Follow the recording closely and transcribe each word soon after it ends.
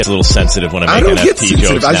It's a little sensitive when I make NFT jokes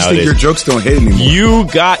nowadays. I just think your jokes don't hit anymore.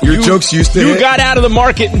 Your jokes used to hit. You got out of the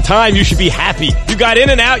market in time. You should be happy. You got in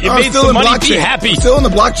and out. You made some money. Be happy. I'm still in the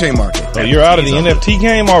blockchain market. Oh, you're out of the NFT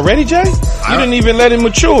game already, Jay? You didn't even let it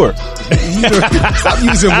mature. Stop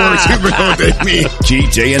using words you don't know what they mean.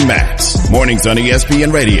 GJ and Max. Mornings on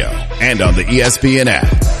ESPN Radio and on the ESPN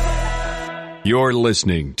app. You're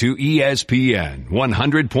listening to ESPN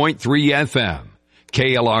 100.3 FM.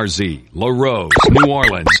 KLRZ, La Rose, New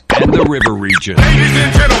Orleans, and the River Region.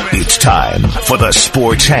 It's time for the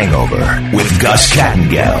Sports Hangover with Gus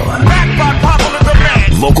Kattengell.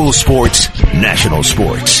 Local sports, national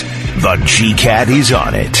sports. The G-Cat is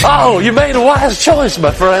on it. Oh, you made a wise choice,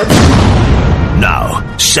 my friend.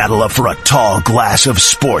 Now, saddle up for a tall glass of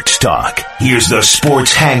sports talk. Here's the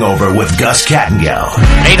Sports Hangover with Gus Kattengell.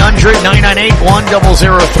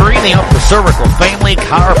 800-998-1003, the Upper Cervical Family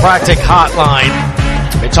Chiropractic Hotline.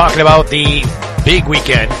 Been talking about the big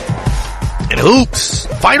weekend in hoops.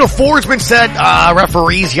 Final Four's been set.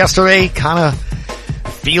 Referees yesterday kind of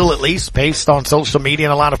feel, at least based on social media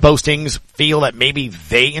and a lot of postings, feel that maybe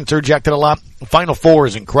they interjected a lot. Final Four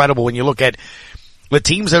is incredible when you look at the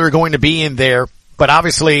teams that are going to be in there, but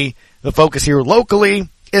obviously the focus here locally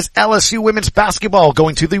is LSU women's basketball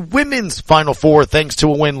going to the women's Final Four thanks to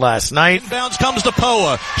a win last night. Bounce comes to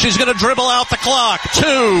Poa. She's going to dribble out the clock. 2, 1.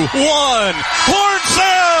 Horn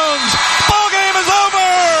sounds. Ball game is over.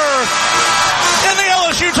 And the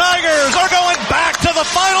LSU Tigers are going back to the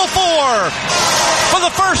Final Four. For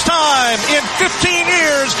the first time in 15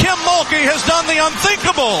 years, Kim Mulkey has done the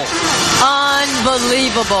unthinkable.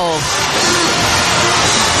 Unbelievable.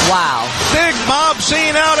 Wow. Big mob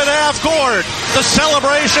scene out at half court. The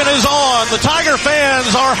celebration is on. The Tiger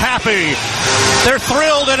fans are happy. They're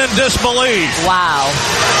thrilled and in disbelief. Wow.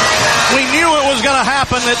 We knew it was going to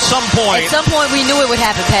happen at some point. At some point we knew it would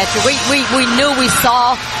happen, Patrick. We knew, we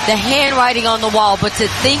saw the handwriting on the wall, but to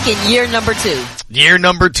think in year number 2. Year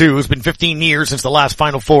number 2. It's been 15 years since the last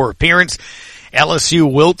Final Four appearance.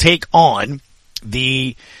 LSU will take on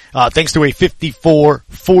the thanks to a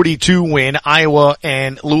 54-42 win, Iowa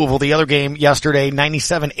and Louisville. The other game yesterday,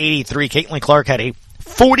 97-83. Caitlin Clark had a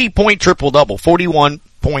 40-point triple-double, 41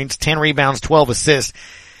 points, 10 rebounds, 12 assists.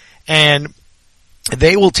 And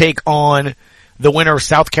they will take on the winner of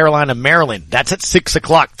South Carolina, Maryland. That's at 6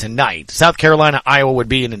 o'clock tonight. South Carolina, Iowa would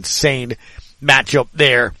be an insane matchup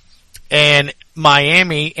there. And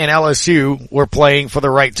Miami and LSU were playing for the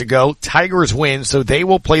right to go. Tigers win, so they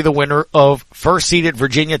will play the winner of first-seeded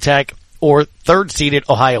Virginia Tech or third-seeded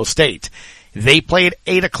Ohio State. They play at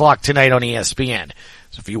 8 o'clock tonight on ESPN.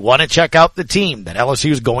 So if you want to check out the team that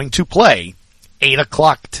LSU is going to play, 8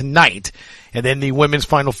 o'clock tonight, and then the women's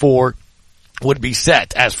Final Four would be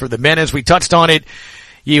set. As for the men, as we touched on it,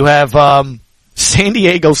 you have San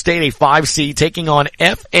Diego State, a 5 seed, taking on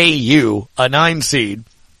FAU, a 9 seed.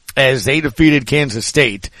 As they defeated Kansas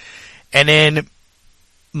State. And then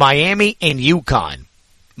Miami and UConn.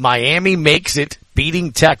 Miami makes it,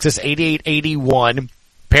 beating Texas 88-81.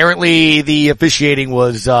 Apparently the officiating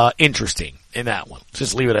was interesting in that one.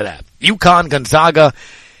 Just leave it at that. UConn, Gonzaga,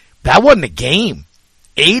 that wasn't a game.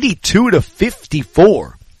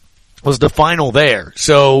 82-54 was the final there.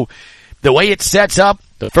 So the way it sets up,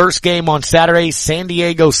 the first game on Saturday, San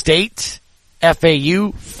Diego State,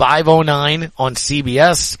 FAU, 5:09 on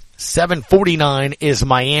CBS. 7:49 is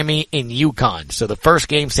Miami and UConn. So the first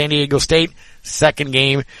game, San Diego State. Second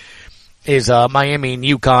game is Miami and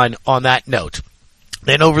UConn on that note.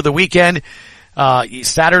 Then over the weekend,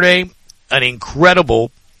 Saturday, an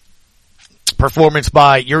incredible performance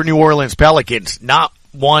by your New Orleans Pelicans. Not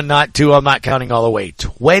 1, not 2, I'm not counting all the way.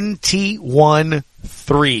 21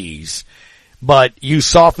 threes. But you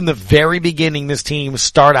saw from the very beginning this team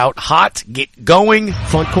start out hot, get going.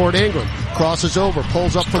 Front court Ingram crosses over,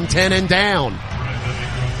 pulls up from 10 and down.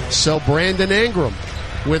 So Brandon Ingram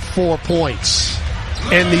with 4 points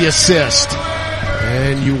and the assist.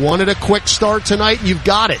 And you wanted a quick start tonight, and you've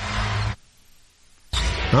got it.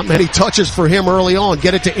 Not many touches for him early on.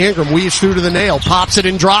 Get it to Ingram, weaves through to the nail, pops it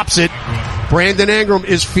and drops it. Brandon Ingram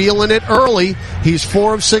is feeling it early. He's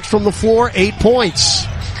 4 of 6 from the floor, 8 points.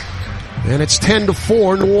 And it's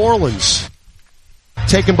 10-4 New Orleans.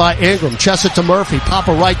 Taken by Ingram. Chest it to Murphy. Pop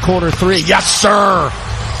a right corner 3. Yes, sir!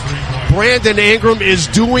 Brandon Ingram is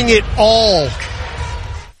doing it all.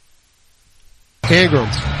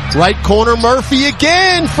 Ingram. Right corner Murphy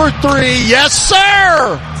again for 3. Yes,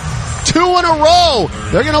 sir! 2 in a row.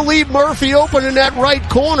 They're going to leave Murphy open in that right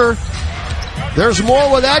corner. There's more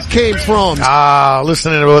where that came from.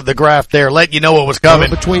 Listening to the graph there, let you know what was coming.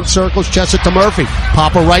 Between circles, chest it to Murphy.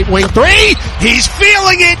 Pop a right wing 3. He's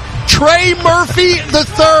feeling it. Trey Murphy the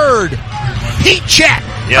third. Heat check.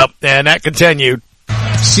 Yep, and that continued.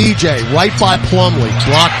 CJ right by Plumlee.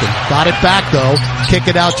 Blocked him. Got it back, though. Kick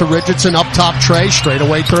it out to Richardson. Up top, Trey.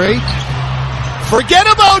 Straightaway three. Forget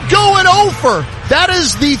about going over. That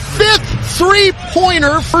is the 5th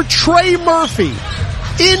three-pointer for Trey Murphy.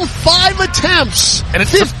 In 5 attempts, and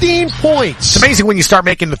it's 15 points. It's amazing when you start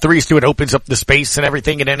making the threes, too. It opens up the space and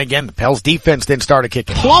everything. And then again, the Pels defense then started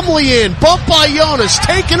kicking. Plumlee in. Bump by Jonas.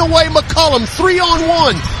 Taken away McCollum.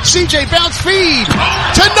 3-on-1. CJ bounce feed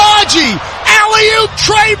to Najee. Alley-oop.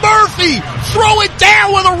 Trey Murphy. Throw it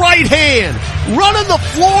down with a right hand. Running the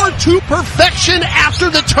floor to perfection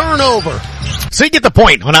after the turnover. So you get the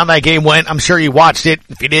point on how that game went. I'm sure you watched it.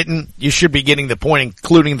 If you didn't, you should be getting the point,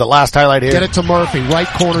 including the last highlight here. Get it to Murphy, right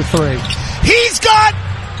corner three. He's got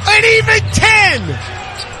an even 10!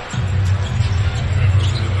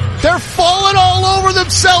 They're falling all over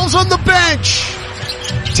themselves on the bench.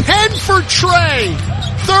 10 for Trey.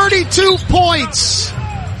 32 points.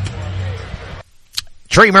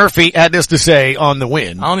 Trey Murphy had this to say on the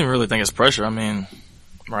win. I don't even really think it's pressure. I mean,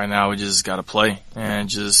 right now we just gotta play and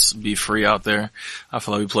just be free out there. I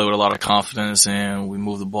feel like we play with a lot of confidence and we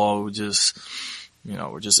move the ball. We just,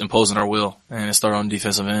 we're just imposing our will, and it started on the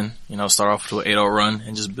defensive end. Start off with an 8-0 run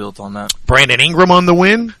and just built on that. Brandon Ingram on the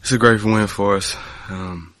win. It's a great win for us.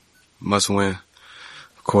 Must win.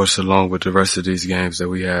 Of course, along with the rest of these games that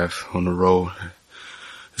we have on the road,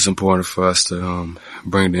 it's important for us to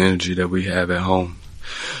bring the energy that we have at home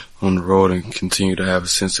on the road and continue to have a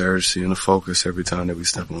sense of urgency and a focus every time that we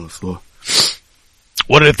step on the floor.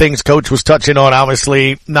 One of the things Coach was touching on,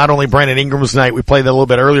 obviously, not only Brandon Ingram's night, we played that a little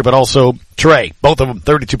bit earlier, but also Trey. Both of them,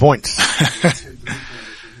 32 points.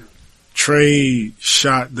 Trey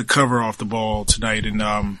shot the cover off the ball tonight,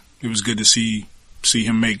 and it was good to see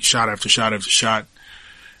him make shot after shot after shot.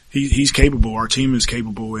 He's capable. Our team is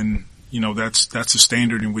capable, and that's the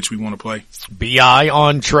standard in which we want to play. BI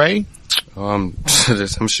on Trey. I'm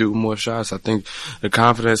shooting more shots. I think the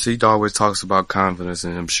confidence, he always talks about confidence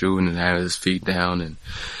and him shooting and having his feet down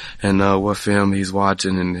and what film he's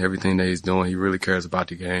watching and everything that he's doing. He really cares about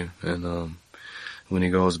the game. And when he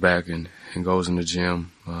goes back and goes in the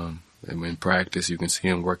gym, and in practice, you can see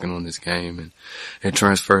him working on this game, and it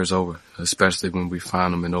transfers over, especially when we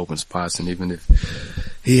find him in open spots. And even if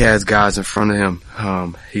he has guys in front of him,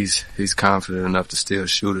 he's confident enough to still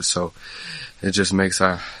shoot it. So it just makes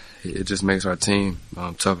our team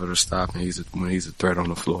tougher to stop when he's a threat on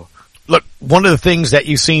the floor. Look, one of the things that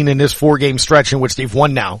you've seen in this 4-game stretch in which they've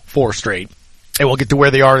won now 4 straight, and we'll get to where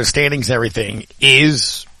they are in the standings and everything,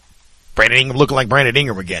 is Brandon Ingram looking like Brandon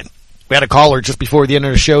Ingram again. We had a caller just before the end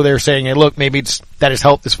of the show there saying, hey, look, maybe it's that his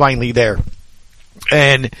health is finally there.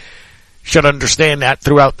 And should understand that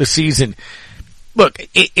throughout the season. Look,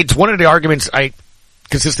 it's one of the arguments I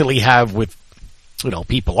consistently have with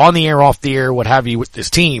people on the air, off the air, what have you, with this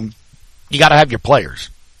team. You gotta have your players.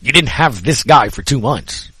 You didn't have this guy for 2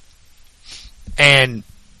 months. And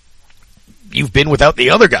you've been without the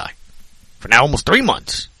other guy for now almost 3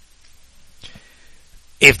 months.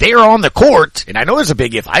 If they are on the court, and I know there's a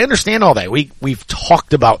big if, I understand all that. We've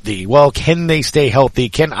talked about can they stay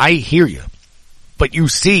healthy? I hear you. But you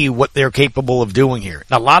see what they're capable of doing here.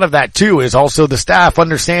 And a lot of that too is also the staff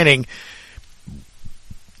understanding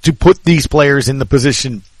to put these players in the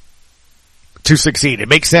position to succeed. It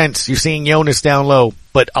makes sense. You're seeing Jonas down low,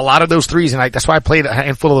 but a lot of those threes, and that's why I played a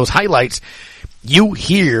handful of those highlights, you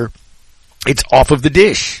hear it's off of the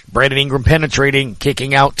dish. Brandon Ingram penetrating,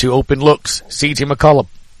 kicking out to open looks. CJ McCollum,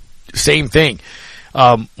 same thing.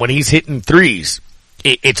 When he's hitting threes,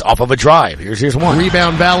 it's off of a drive. Here's one.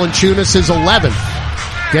 Rebound Valanciunas is 11th.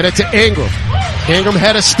 Get it to Ingram. Ingram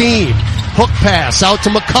head of steam. Hook pass out to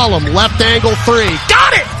McCollum. Left angle three.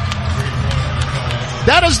 Got it!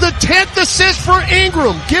 That is the 10th assist for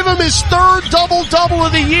Ingram. Give him his 3rd double-double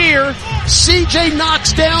of the year. CJ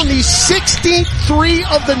knocks down the 16th three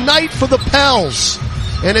of the night for the Pels.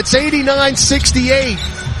 And it's 89-68.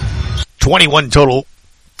 21 total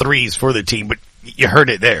threes for the team, but you heard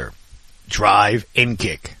it there. Drive and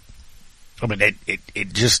kick. I mean,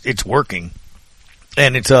 it's working.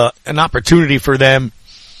 And it's an opportunity for them.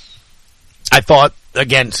 I thought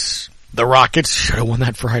against the Rockets, should have won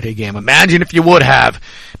that Friday game. Imagine if you would have,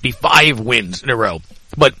 be 5 wins in a row.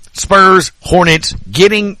 But Spurs, Hornets,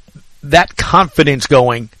 getting that confidence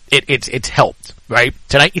going, it's helped, right?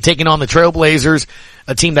 Tonight you're taking on the Trailblazers,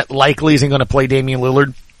 a team that likely isn't going to play Damian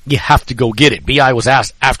Lillard. You have to go get it. B.I. was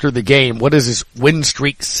asked after the game, what does this win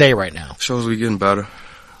streak say right now? Shows we're getting better.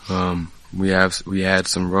 We had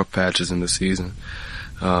some rough patches in the season,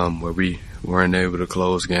 where we weren't able to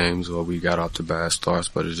close games or we got off to bad starts,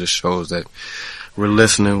 but it just shows that we're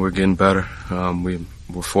listening, we're getting better.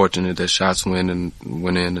 we're fortunate that shots went in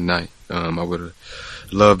tonight. I would have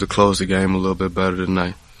loved to close the game a little bit better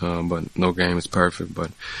tonight. But no game is perfect,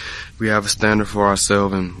 but we have a standard for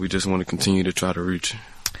ourselves and we just want to continue to try to reach.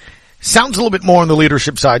 Sounds a little bit more on the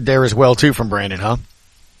leadership side there as well too from Brandon, huh?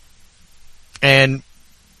 And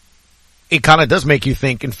it kind of does make you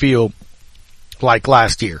think and feel like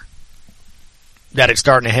last year that it's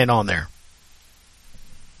starting to head on there.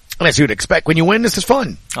 And as you'd expect, when you win, this is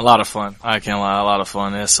fun. A lot of fun. I can't lie, a lot of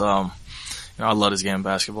fun. It's, I love this game of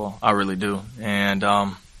basketball. I really do. And,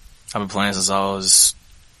 I've been playing since I was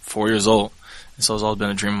 4 years old. And so it's always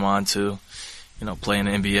been a dream of mine to, play in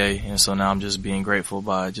the NBA. And so now I'm just being grateful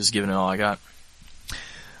by just giving it all I got.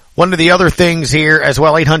 One of the other things here as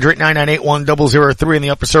well, 800-998-1003 in the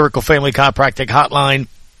Upper Cervical Family Chiropractic Hotline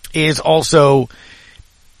is also,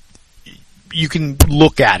 you can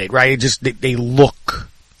look at it, right? They look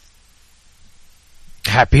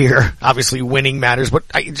happier. Obviously winning matters, but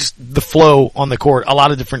just the flow on the court, a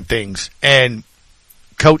lot of different things. And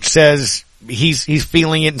coach says he's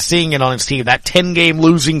feeling it and seeing it on his team. That 10-game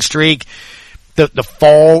losing streak, the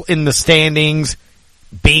fall in the standings,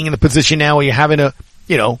 being in the position now where you're having to,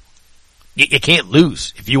 you can't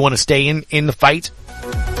lose. If you want to stay in the fight,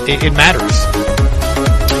 it matters.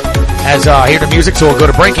 As here to music, so we'll go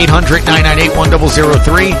to break.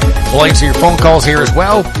 800-998-1003. We'll answer your phone calls here as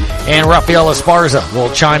well. And Rafael Esparza will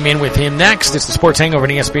chime in with him next. It's the Sports Hangover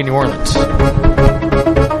in ESPN New Orleans.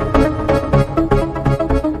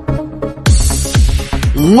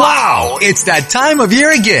 Wow! It's that time of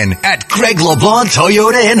year again at Craig LeBlanc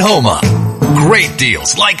Toyota in Houma. Great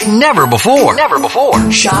deals like never before.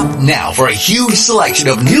 Shop now for a huge selection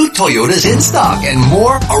of new Toyotas in stock and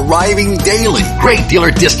more arriving daily. Great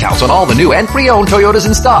dealer discounts on all the new and pre-owned Toyotas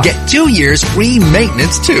in stock. Get 2 years free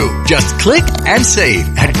maintenance too. Just click and save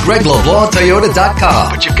at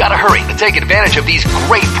GregLeBlancToyota.com. But you've got to hurry to take advantage of these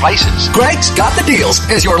great prices. Greg's got the deals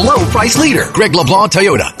as your low price leader. Greg LeBlanc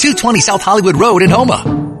Toyota, 220 South Hollywood Road in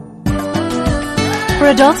Houma. For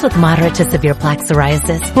adults with moderate to severe plaque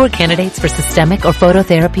psoriasis who are candidates for systemic or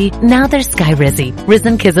phototherapy, now there's Skyrizi,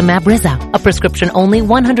 Risankizumab Riza, a prescription-only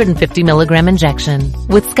 150 milligram injection.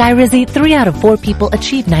 With Skyrizi, 3 out of 4 people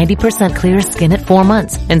achieve 90% clear skin at 4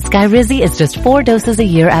 months, and Skyrizi is just 4 doses a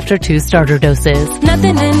year after 2 starter doses.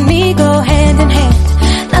 Nothing and me go hand in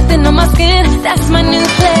hand. Nothing on my skin, that's my new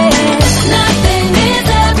plan. Nothing is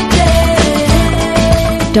every day.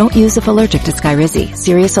 Don't use if allergic to Skyrizi.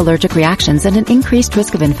 Serious allergic reactions and an increased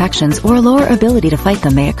risk of infections or a lower ability to fight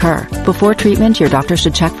them may occur. Before treatment, your doctor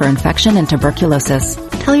should check for infection and tuberculosis.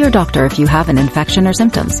 Tell your doctor if you have an infection or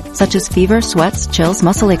symptoms, such as fever, sweats, chills,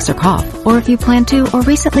 muscle aches, or cough, or if you plan to or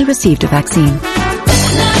recently received a vaccine.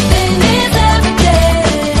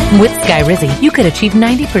 With Skyrizi, you could achieve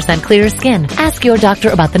 90% clearer skin. Ask your doctor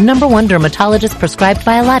about the #1 dermatologist prescribed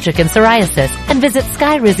biologic in psoriasis and visit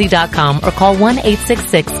Skyrizi.com or call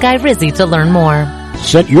 1-866-SKYRIZI to learn more.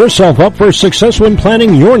 Set yourself up for success when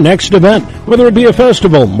planning your next event. Whether it be a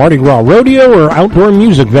festival, Mardi Gras rodeo, or outdoor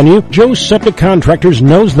music venue, Joe's Septic Contractors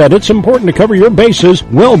knows that it's important to cover your bases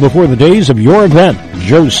well before the days of your event.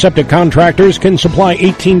 Joe's Septic Contractors can supply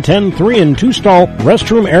 1810 3- and 2-stall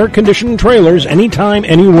restroom air-conditioned trailers anytime,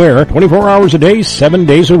 anywhere, 24 hours a day, 7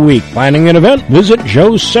 days a week. Planning an event? Visit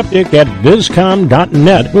Joe's Septic at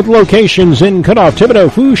bizcom.net with locations in Cutoff,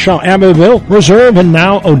 Thibodaux, Fourche, Abbeville, Reserve, and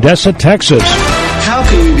now Odessa, Texas. How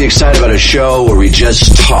can we be excited about a show where we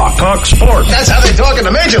just talk? Talk sports. That's how they talk in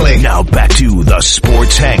the Major League. Now back to the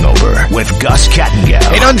Sports Hangover with Gus Kattengell.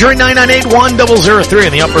 800-998-1003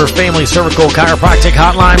 in the Upper Family Cervical Chiropractic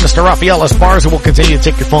Hotline. Mr. Rafael Esparza will continue to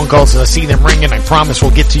take your phone calls as I see them ringing. I promise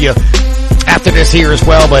we'll get to you after this here as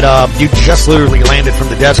well. But you just literally landed from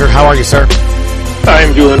the desert. How are you, sir?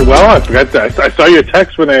 I'm doing well. I forgot that. I saw your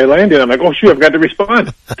text when I landed. I'm like, oh shoot, I forgot to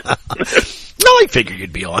respond. No, I figured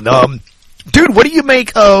you'd be on. Dude, what do you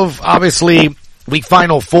make of, obviously, week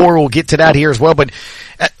Final Four? We'll get to that here as well, but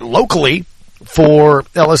locally for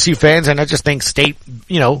LSU fans, and I just think state,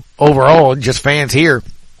 overall, and just fans here,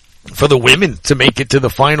 for the women to make it to the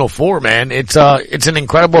Final Four, man. It's an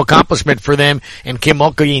incredible accomplishment for them and Kim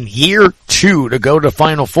Mulkey in year 2 to go to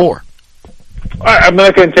Final Four. I'm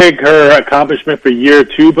not going to take her accomplishment for year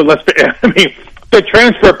 2, but the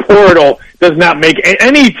transfer portal does not make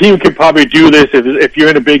any team can probably do this if you're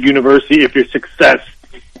in a big university, if you're success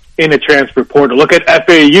in a transfer portal. Look at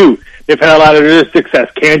FAU. They've had a lot of their success.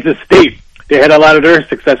 Kansas State, they had a lot of their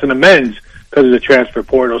success in the men's because of the transfer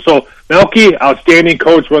portal. So Melky, outstanding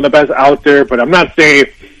coach, one of the best out there, but I'm not saying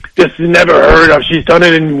just never heard of. She's done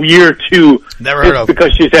it in year 2. Never heard of.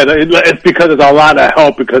 Because it's because there's a lot of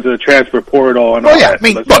help because of the transfer portal and all that. I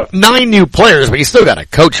mean, look, 9 new players, but you still got to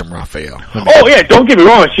coach them, Rafael. Oh yeah, don't get me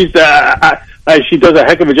wrong. She's she does a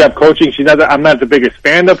heck of a job coaching. I'm not the biggest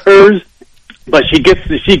fan of hers, but she gets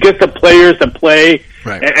the players to play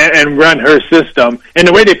and run her system. And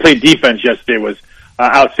the way they played defense yesterday was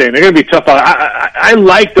outstanding. They're going to be tough. I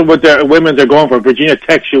like what the women's are going for. Virginia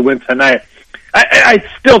Tech should win tonight. I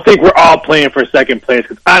still think we're all playing for second place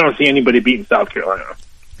because I don't see anybody beating South Carolina.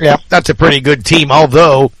 Yeah, that's a pretty good team,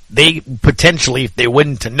 although they potentially, if they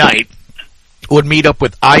win tonight, would meet up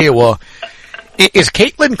with Iowa. Is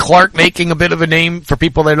Caitlin Clark making a bit of a name for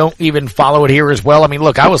people that don't even follow it here as well? I mean,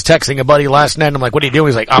 look, I was texting a buddy last night, and I'm like, what are you doing?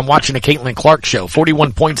 He's like, I'm watching the Caitlin Clark show.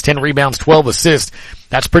 41 points, 10 rebounds, 12 assists.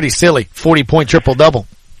 That's pretty silly. 40-point triple-double.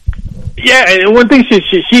 Yeah, and one thing,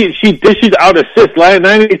 she dishes out assists. Not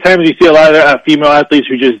many times you see a lot of female athletes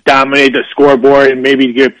who just dominate the scoreboard and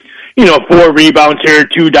maybe get, 4 rebounds here,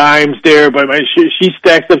 2 dimes there, but she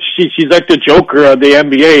stacks up. She's like the Joker of the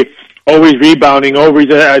NBA. Always rebounding, always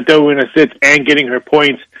doing assists and getting her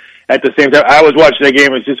points at the same time. I was watching that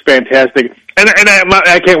game; it's just fantastic, and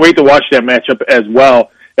I can't wait to watch that matchup as well.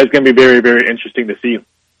 It's going to be very, very interesting to see.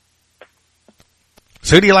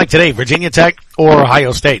 So, who do you like today, Virginia Tech or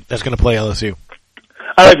Ohio State? That's going to play LSU.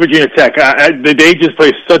 I like Virginia Tech. They just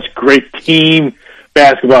play such great team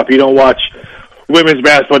basketball. If you don't watch women's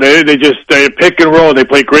basketball, they pick and roll. They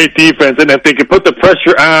play great defense, and if they can put the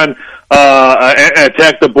pressure on. And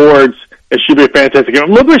attack the boards, it should be a fantastic game. I'm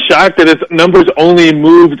a little bit shocked that its numbers only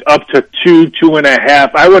moved up to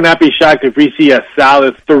 2.5. I would not be shocked if we see a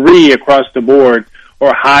solid 3 across the board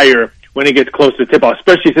or higher when it gets close to tip-off,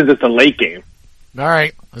 especially since it's a late game. All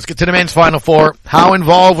right, let's get to the men's Final Four. How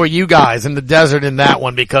involved were you guys in the desert in that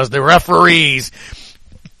one? Because the referees,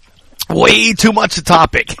 way too much a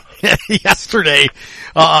topic yesterday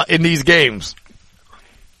in these games.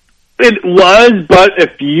 It was, but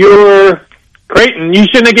if you're Creighton, you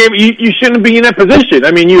shouldn't be in that position.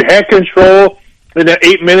 I mean, you had control in the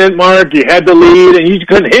 8-minute mark, you had the lead, and you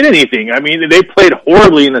couldn't hit anything. I mean, they played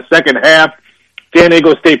horribly in the second half. San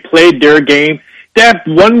Diego State played their game. That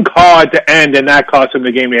one call at the end did not cost them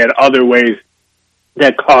the game. They had other ways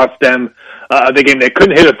that cost them the game. They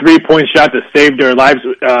couldn't hit a 3-point shot to save their lives.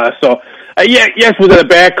 Yes, was it a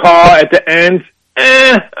bad call at the end?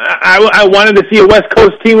 I wanted to see a West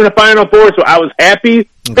Coast team in the Final Four, so I was happy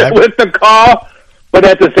with the call. But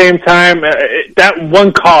at the same time, that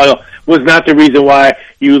one call was not the reason why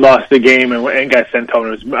you lost the game and got sent home.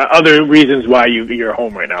 There's other reasons why you're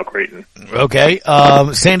home right now, Creighton. Okay.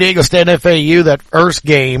 San Diego State FAU, that first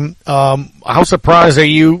game, how surprised are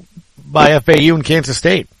you by FAU and Kansas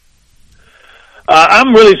State?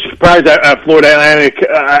 I'm really surprised at Florida Atlantic.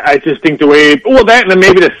 I just think the way, that and then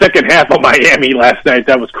maybe the second half of Miami last night,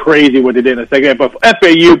 that was crazy what they did in the second half. But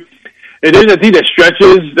FAU, it is a team that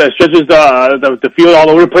stretches the field all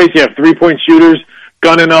over the place. You have 3-point shooters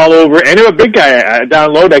gunning all over, and they have a big guy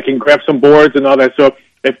down low that can grab some boards and all that. So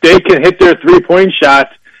if they can hit their 3-point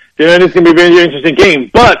shots, then it's going to be a very interesting game.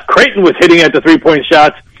 But Creighton was hitting at the 3-point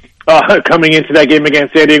shots coming into that game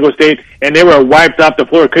against San Diego State, and they were wiped off the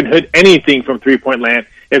floor, couldn't hit anything from 3-point land.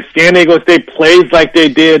 If San Diego State plays like they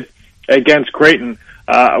did against Creighton,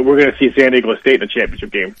 we're going to see San Diego State in the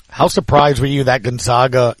championship game. How surprised were you that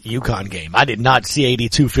Gonzaga-UConn game? I did not see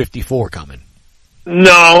 82-54 coming.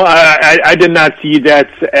 No, I did not see that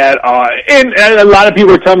at all. And a lot of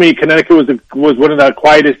people were telling me Connecticut was one of the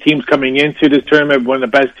quietest teams coming into this tournament, one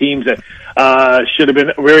of the best teams that should have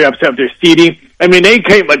been very upset with their seeding. I mean, they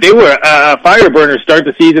were fire burners start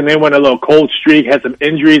the season. They went a little cold streak, had some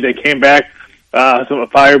injuries. They came back, some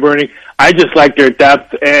fire burning. I just like their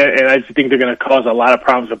depth, and I just think they're going to cause a lot of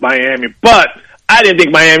problems with Miami. But I didn't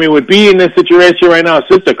think Miami would be in this situation right now. It's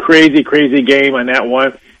just a crazy, crazy game on that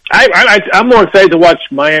one. I'm more excited to watch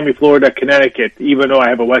Miami, Florida, Connecticut, even though I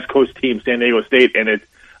have a West Coast team, San Diego State, and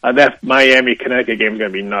that Miami-Connecticut game is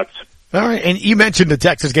going to be nuts. All right, and you mentioned the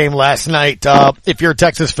Texas game last night. If you're a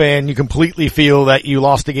Texas fan, you completely feel that you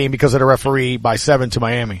lost the game because of the referee by 7 to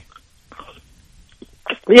Miami.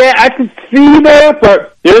 Yeah, I can see that,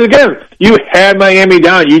 but there again, you had Miami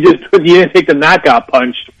down. You didn't take the knockout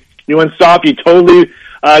punch. You went soft. You totally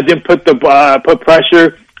didn't put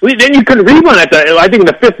pressure. Then you couldn't rebound at I think in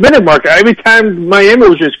the 5th minute mark. Every time Miami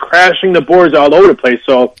was just crashing the boards all over the place.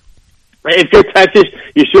 So if you're Texas,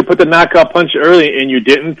 you should put the knockout punch early, and you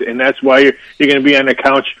didn't, and that's why you're going to be on the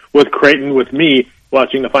couch with Creighton with me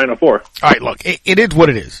watching the Final Four. All right, look, it is what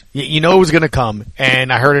it is. You know it was going to come,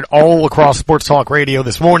 and I heard it all across Sports Talk Radio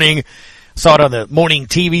this morning. Saw it on the morning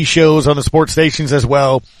TV shows on the sports stations as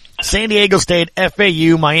well. San Diego State,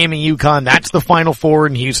 FAU, Miami, UConn. That's the Final Four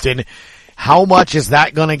in Houston. How much is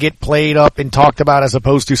that going to get played up and talked about as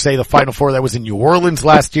opposed to, say, the Final Four that was in New Orleans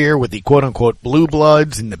last year with the quote-unquote blue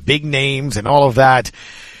bloods and the big names and all of that?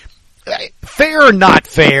 Fair or not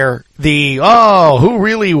fair, who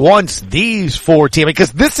really wants these 4 teams?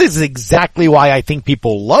 Because this is exactly why I think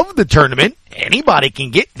people love the tournament. Anybody can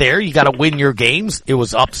get there. You got to win your games. It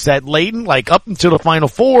was upset laden, like up until the Final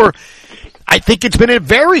Four. I think it's been a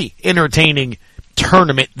very entertaining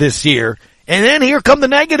tournament this year. And then here come the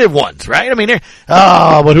negative ones, right? I mean,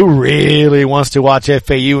 but who really wants to watch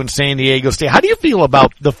FAU and San Diego State? How do you feel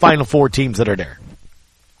about the Final Four teams that are there?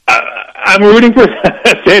 I'm rooting for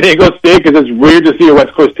San Diego State because it's weird to see a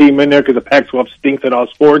West Coast team in there because the Pac-12 stinks at all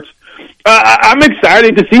sports. I'm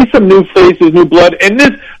excited to see some new faces, new blood, and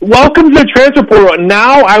this welcomes the transfer portal.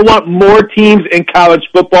 Now I want more teams in college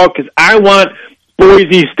football because I want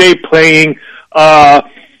Boise State playing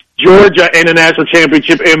Georgia in a national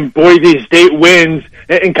championship, and Boise State wins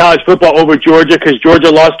in college football over Georgia because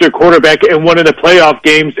Georgia lost their quarterback in one of the playoff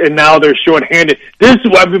games, and now they're shorthanded. This is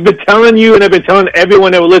what I've been telling you, and I've been telling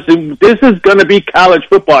everyone that will listen. This is going to be college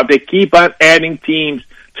football if they keep on adding teams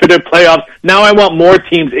to their playoffs. Now I want more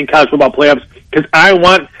teams in college football playoffs because I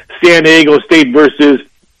want San Diego State versus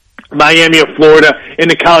Miami of Florida in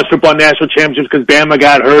the college football national championships because Bama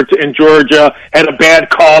got hurt and Georgia had a bad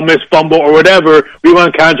call, missed fumble, or whatever. We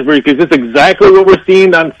want controversy because this is exactly what we're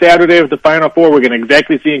seeing on Saturday with the Final Four. We're going to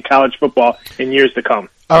exactly see in college football in years to come.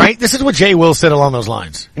 All right, this is what Jay Will said along those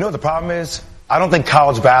lines. You know what the problem is? I don't think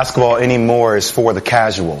college basketball anymore is for the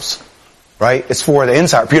casuals, right? It's for the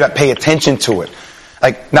inside, people that pay attention to it.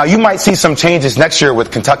 Like, now you might see some changes next year with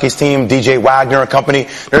Kentucky's team, DJ Wagner and company.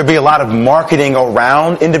 There'll be a lot of marketing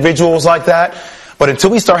around individuals like that. But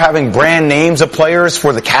until we start having brand names of players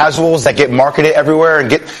for the casuals that get marketed everywhere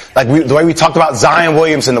and get, the way we talked about Zion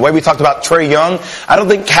Williamson, the way we talked about Trae Young, I don't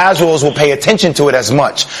think casuals will pay attention to it as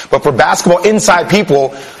much. But for basketball inside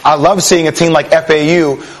people, I love seeing a team like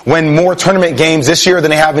FAU win more tournament games this year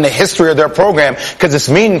than they have in the history of their program because it's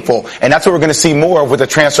meaningful. And that's what we're going to see more of with the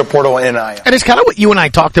transfer portal and NIL. And it's kind of what you and I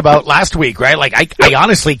talked about last week, right? Like, I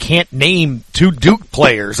honestly can't name 2 Duke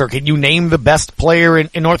players, or can you name the best player in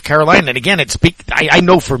North Carolina? And again, I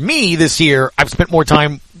know for me this year, I've spent more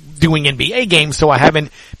time doing NBA games, so I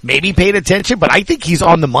haven't maybe paid attention, but I think he's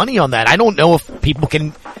on the money on that. I don't know if people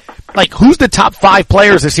can, who's the top 5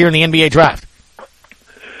 players this year in the NBA draft?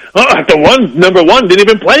 Number one didn't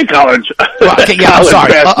even play college. Well, okay, yeah, I'm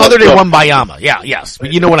sorry. Other than Wembanyama. Yeah, yes.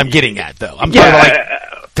 But you know what I'm getting at, though. I'm talking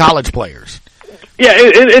about college players. Yeah,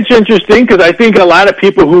 it's interesting because I think a lot of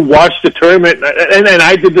people who watch the tournament, and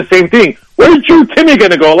I did the same thing. Where's Drew Timme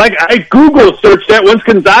going to go? I Google searched that. When's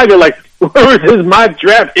Gonzaga? Where is his mock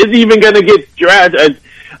draft? Is he even going to get drafted?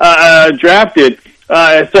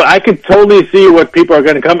 So I could totally see what people are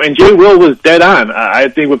going to come. And Jay Will was dead on. I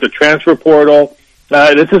think with the transfer portal,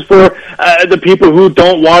 this is for the people who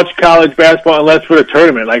don't watch college basketball unless for the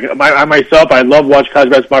tournament. Myself, I love watch college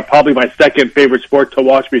basketball. Probably my second favorite sport to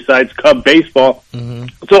watch besides Cub baseball. Mm-hmm.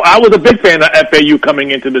 So I was a big fan of FAU coming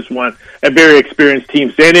into this one. A very experienced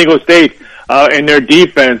team. San Diego State in their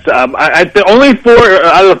defense. The only 4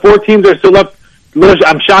 out of the 4 teams that are still up.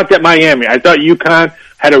 I'm shocked at Miami. I thought UConn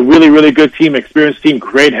had a really, really good team, experienced team,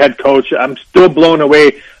 great head coach. I'm still blown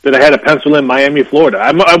away that I had to pencil in Miami, Florida.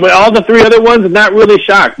 All the 3 other ones, not really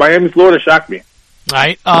shocked. Miami, Florida shocked me. All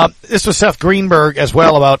right. This was Seth Greenberg as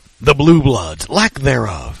well about the Blue Bloods, lack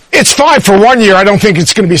thereof. It's fine for 1 year. I don't think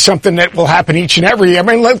it's going to be something that will happen each and every year. I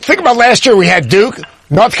mean, think about last year. We had Duke,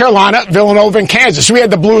 North Carolina, Villanova, and Kansas. We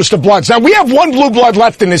had the bluest of bloods. Now, we have 1 blue blood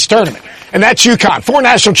left in this tournament, and that's UConn. 4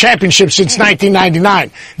 national championships since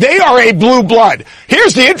 1999. They are a blue blood.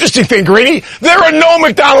 Here's the interesting thing, Greeny. There are no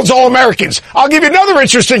McDonald's All-Americans. I'll give you another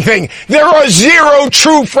interesting thing. There are 0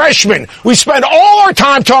 true freshmen. We spend all our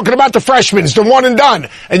time talking about the freshmen, the one and done.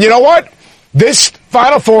 And you know what? This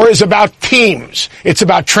Final Four is about teams. It's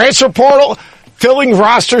about transfer portal, filling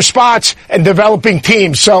roster spots, and developing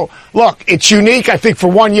teams. So, look, it's unique, I think, for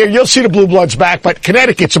 1 year. You'll see the Blue Bloods back, but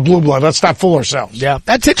Connecticut's a Blue Blood. Let's not fool ourselves. Yeah,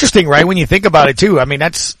 that's interesting, right, when you think about it, too. I mean,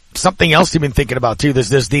 that's something else you've been thinking about, too.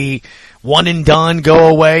 There's the one and done, go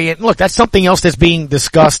away. And, look, that's something else that's being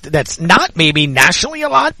discussed that's not maybe nationally a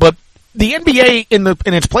lot, but the NBA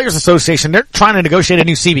in its Players Association, they're trying to negotiate a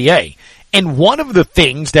new CBA. And one of the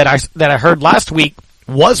things that I heard last week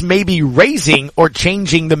was maybe raising or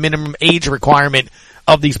changing the minimum age requirement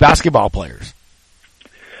of these basketball players.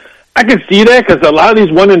 I can see that because a lot of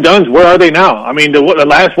these one and dones, where are they now? I mean, the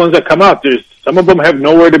last ones that come out, some of them have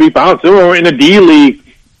nowhere to be found. Some are in the D League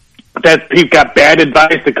that people got bad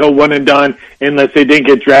advice to go one and done unless they didn't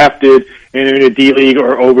get drafted in a D-League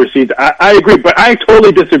or overseas. I agree, but I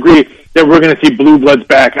totally disagree that we're going to see blue bloods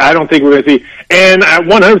back. I don't think we're going to see, and I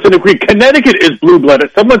 100% agree. Connecticut is blue blood. I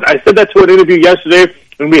said that to an interview yesterday,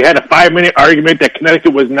 and we had a 5-minute argument that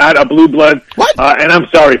Connecticut was not a blue blood. What? And I'm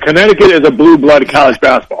sorry, Connecticut is a blue blood college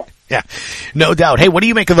basketball. Yeah, no doubt. Hey, what do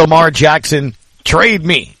you make of the Lamar Jackson trade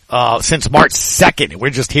me since March 2nd?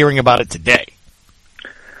 We're just hearing about it today.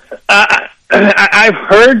 I've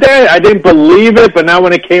heard that. I didn't believe it, but now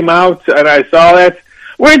when it came out and I saw that,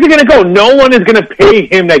 where is he going to go? No one is going to pay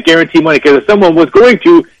him that guarantee money, because if someone was going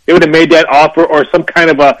to, they would have made that offer or some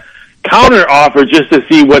kind of a counter offer just to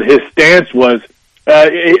see what his stance was.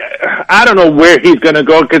 I don't know where he's going to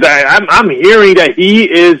go, because I'm hearing that he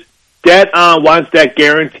is dead on, wants that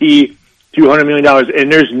guarantee $200 million,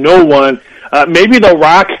 and there's no one. Maybe The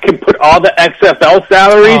Rock can put all the XFL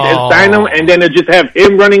salaries and sign them, and then just have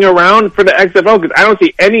him running around for the XFL, because I don't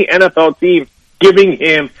see any NFL team giving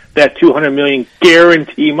him that $200 million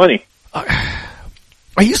guarantee money.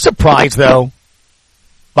 Are you surprised, though,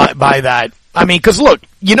 by that? I mean, because look,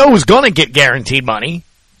 you know who's going to get guaranteed money?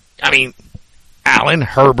 I mean, Allen,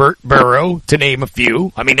 Herbert, Burrow, to name a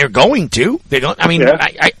few. I mean, they're going to. They don't. I mean,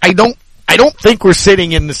 yeah. I don't think we're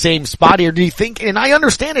sitting in the same spot here. Do you think? And I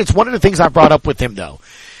understand it's one of the things I brought up with him, though,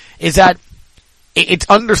 is that it's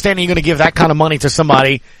understanding you're going to give that kind of money to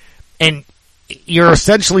somebody, and you're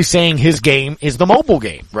essentially saying his game is the mobile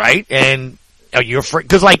game, right? And are you afraid?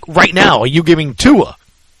 Because like right now, are you giving Tua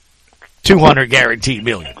 $200 guaranteed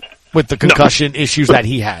million with the concussion issues that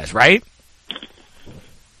he has, right?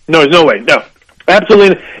 No, there's no way. No.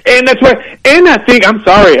 Absolutely. And that's why, and I think,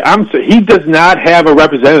 he does not have a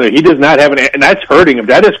representative. He does not have and that's hurting him.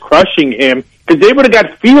 That is crushing him, because they would have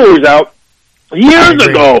got feelers out years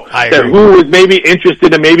ago that who was maybe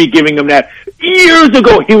interested in maybe giving him that. Years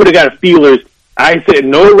ago, he would have got feelers. I said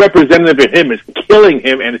no representative of him is killing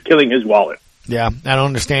him and is killing his wallet. Yeah, I don't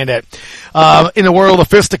understand that. In the world of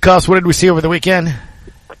fisticuffs, what did we see over the weekend?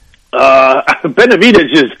 Benavidez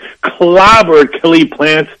just clobbered Khalid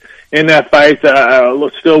Plant in that fight.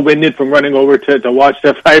 Still winded from running over to watch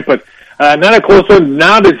that fight, but not a close one.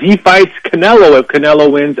 Now as he fights Canelo, if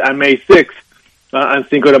Canelo wins on May 6th on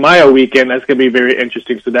Cinco de Mayo weekend, that's going to be very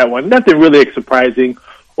interesting. So that one, nothing really surprising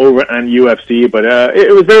over on UFC, but it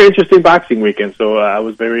was a very interesting boxing weekend, so I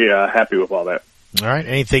was very happy with all that. All right,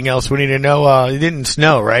 anything else we need to know? It didn't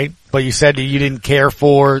snow, right? But you said you didn't care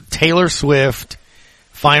for Taylor Swift,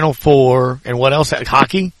 Final Four, and what else?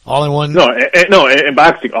 Hockey? All in one? No, and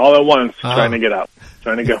boxing, all at once, trying to get out,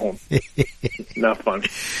 trying to get home. Not fun.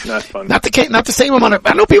 Not fun. Not the same amount of,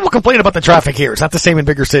 I know people complain about the traffic here. It's not the same in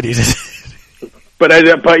bigger cities.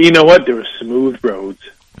 But you know what? There were smooth roads.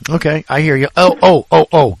 Okay, I hear you.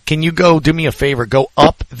 Oh. Can you go do me a favor? Go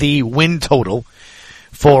up the win total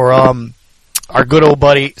for, our good old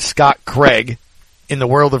buddy Scott Craig in the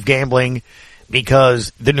world of gambling,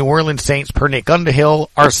 because the New Orleans Saints, per Nick Underhill,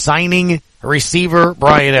 are signing receiver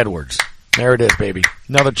Bryan Edwards. There it is, baby.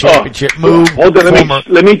 Another championship move. Hold on,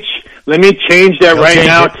 let me change that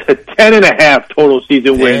now to 10.5 total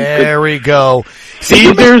season wins. There we go.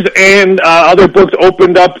 Caesars and other books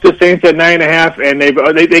opened up the Saints at 9.5, and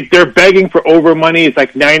they're begging for over money. It's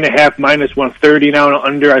like 9.5 minus 130 now, and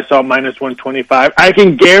under I saw minus 125. I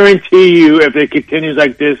can guarantee you, if it continues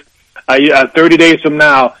like this, 30 days from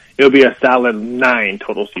now, it'll be a solid 9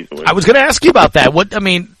 total season wins. I was going to ask you about that.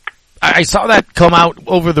 I saw that come out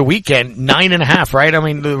over the weekend, 9.5, right? I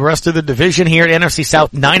mean, the rest of the division here at NFC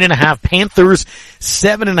South, 9.5. Panthers,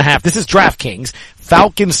 7.5. This is DraftKings.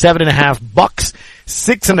 Falcons, 7.5. Bucks,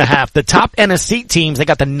 6.5. The top NFC teams, they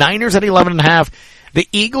got the Niners at 11.5. The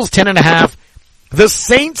Eagles, 10.5. The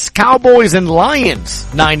Saints, Cowboys, and Lions,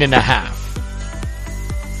 9.5.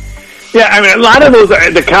 Yeah, I mean, a lot of those,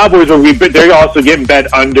 the Cowboys, they're also getting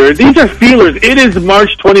bet under. These are feelers. It is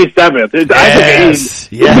March 27th.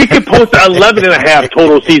 We could post 11.5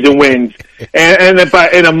 total season wins. And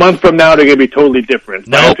in a month from now, they're going to be totally different.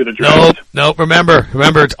 Nope. Remember,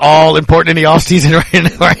 it's all important in the off season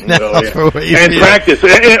right now. Oh, yeah. And practice.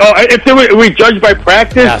 If we judge by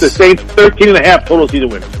practice, the Saints 13.5 total season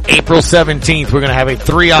wins. April 17th, we're going to have a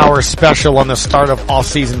 3-hour special on the start of off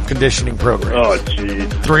season conditioning program. Oh, jeez.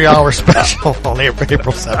 3-hour special on April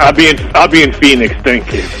 7th. I'll be in Phoenix.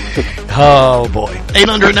 Thank you. Oh boy.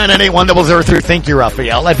 800-998-1003. Thank you,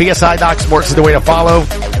 Raphael. At VSI Doc Sports is the way to follow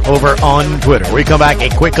over on Twitter. When we come back, a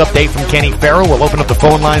quick update from Kenny Farrell. We'll open up the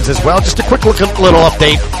phone lines as well. Just a quick little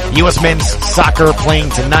update. U.S. men's soccer playing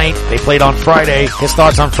tonight. They played on Friday. His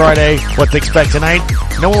thoughts on Friday, what to expect tonight.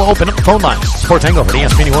 And then we'll open up the phone lines. Sports Hangover,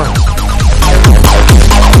 ESPN New Orleans.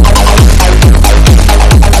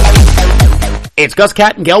 It's Gus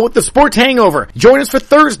Kattengell with the Sports Hangover. Join us for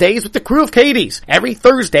Thursdays with the crew of Katie's. Every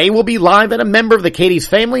Thursday we'll be live at a member of the Katie's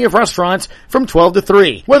family of restaurants from 12 to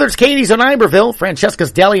 3. Whether it's Katie's on Iberville,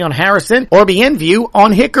 Francesca's Deli on Harrison, or Bienview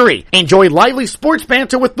on Hickory. Enjoy lively sports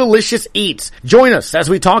banter with delicious eats. Join us as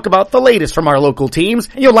we talk about the latest from our local teams,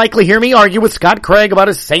 and you'll likely hear me argue with Scott Craig about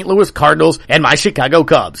his St. Louis Cardinals and my Chicago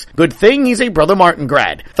Cubs. Good thing he's a Brother Martin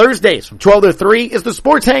grad. Thursdays from 12 to 3 is the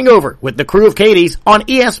Sports Hangover with the crew of Katie's on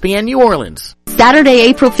ESPN New Orleans. Saturday,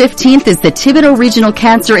 April 15th is the Thibodaux Regional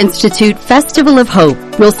Cancer Institute Festival of Hope.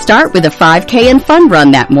 We'll start with a 5K and fun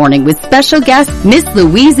run that morning with special guest Miss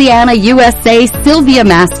Louisiana USA Sylvia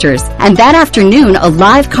Masters. And that afternoon, a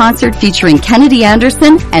live concert featuring Kennedy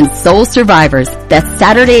Anderson and Soul Survivors. That's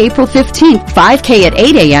Saturday, April 15th, 5K at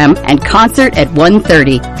 8 a.m. and concert at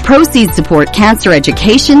 1:30. Proceeds support cancer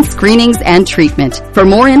education, screenings, and treatment. For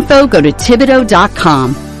more info, go to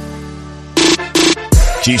Thibodaux.com.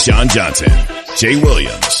 Keyshawn Johnson, Jay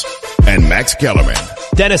Williams, and Max Kellerman.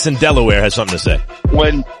 Dennis in Delaware has something to say.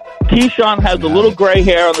 When Keyshawn has a little gray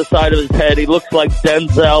hair on the side of his head, he looks like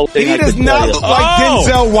Denzel. He does not look like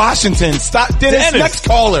Denzel Washington. Stop, Dennis. Next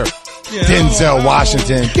caller. Yeah. Denzel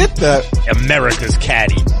Washington. Get the America's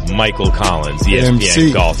caddy, Michael Collins,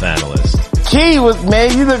 ESPN golf analyst. Key was,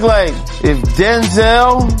 man, you look like if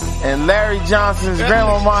Denzel and Larry Johnson's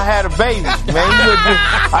grandmama had a baby. Man, you look good.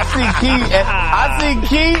 I see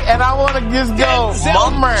Key and I want to just go, my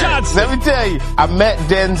man. Let me tell you, I met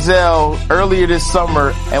Denzel earlier this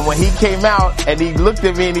summer, and when he came out and he looked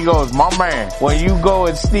at me and he goes, my man, when you go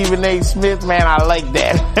at Stephen A. Smith, man, I like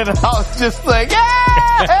that. And I was just like,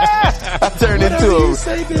 I turned into him.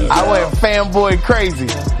 I went fanboy crazy.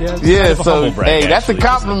 Yeah, so, hey, that's a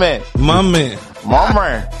compliment. My man.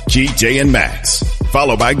 GJ and Max,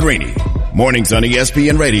 followed by Greeny. Mornings on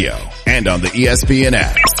ESPN Radio and on the ESPN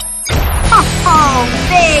app. Oh,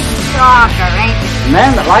 big talker, ain't it?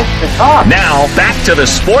 Man that likes to talk. Now, back to the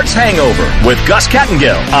Sports Hangover with Gus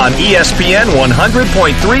Kattengell on ESPN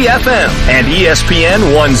 100.3 FM and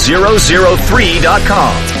ESPN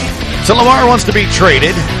 1003.com. So Lamar wants to be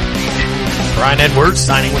traded. Brian Edwards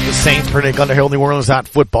signing with the Saints per Nick Underhill, New Orleans Hot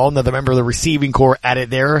Football. Another member of the receiving corps added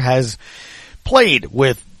there has played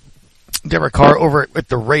with Derek Carr over with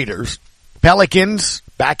the Raiders. Pelicans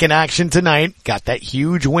back in action tonight. Got that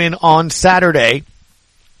huge win on Saturday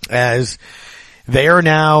as they are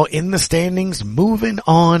now in the standings moving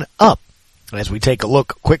on up. As we take a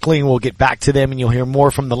look quickly, and we'll get back to them and you'll hear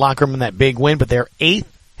more from the locker room in that big win, but they're 8th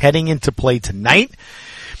heading into play tonight.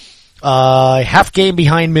 Half game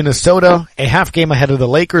behind Minnesota, a half game ahead of the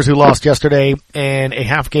Lakers who lost yesterday, and a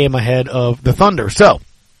half game ahead of the Thunder. So,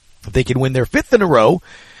 if they can win their 5th in a row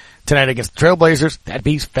tonight against the Trailblazers, that'd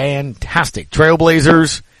be fantastic.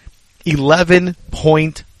 Trailblazers,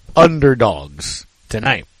 11-point underdogs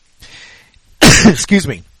tonight. Excuse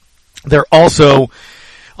me. They're also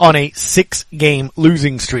on a 6-game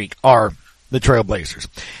losing streak, are the Trailblazers.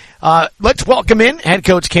 Let's welcome in head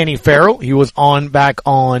coach Kenny Farrell. He was on back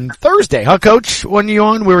on Thursday. Huh, Coach? When you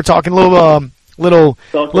on? We were talking a little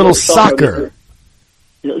soccer.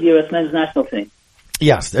 U.S. men's national team.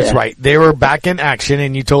 Yes, that's right. They were back in action,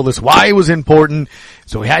 and you told us why it was important.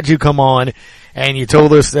 So we had you come on, and you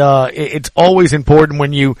told us it's always important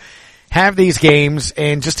when you have these games,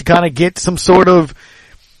 and just to kind of get some sort of,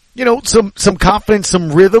 some confidence,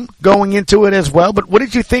 some rhythm going into it as well. But what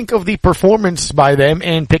did you think of the performance by them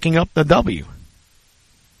and picking up the W?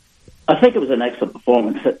 I think it was an excellent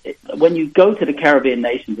performance. When you go to the Caribbean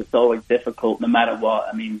nations, it's always difficult no matter what.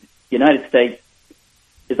 I mean, the United States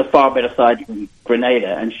is a far better side than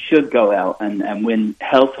Grenada and should go out and win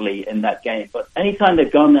healthily in that game. But anytime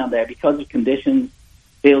they've gone down there, because of conditions,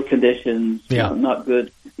 field conditions, not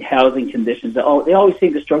good housing conditions, they always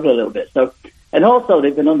seem to struggle a little bit. So, and also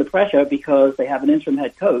they've been under pressure because they have an interim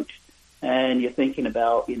head coach, and you're thinking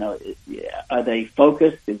about, are they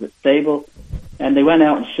focused? Is it stable? And they went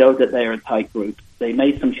out and showed that they are a tight group. They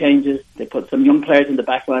made some changes. They put some young players in the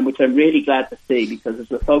back line, which I'm really glad to see, because as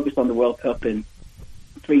we're focused on the World Cup in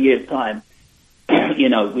 3 years' time, we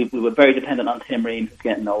were very dependent on Tim Ream, who's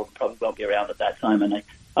getting old and probably won't be around at that time. And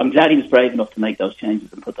I'm glad he was brave enough to make those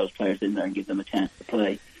changes and put those players in there and give them a chance to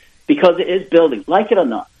play. Because it is building, like it or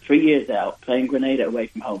not, 3 years out, playing Grenada away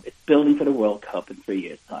from home. It's building for the World Cup in 3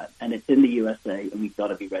 years' time. And it's in the USA, and we've got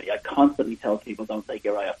to be ready. I constantly tell people, don't take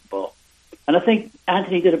your eye off the ball. And I think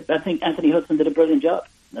Anthony Hudson did a brilliant job.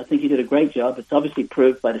 I think he did a great job. It's obviously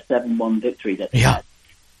proved by the 7-1 victory that they had.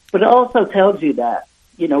 But it also tells you that,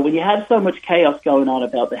 when you have so much chaos going on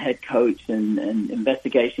about the head coach and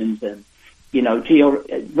investigations and,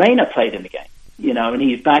 Gio Reyna played in the game, and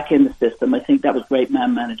he's back in the system. I think that was great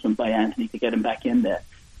man management by Anthony to get him back in there.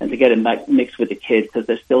 and to get him back mixed with the kids, because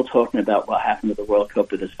they're still talking about what happened at the World Cup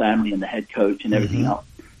with his family and the head coach and everything else.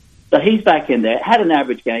 So he's back in there. Had an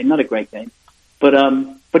average game, not a great game, but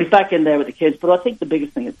he's back in there with the kids. But I think the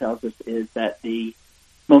biggest thing it tells us is that the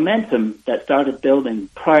momentum that started building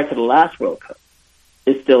prior to the last World Cup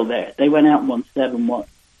is still there. They went out and won 7-1.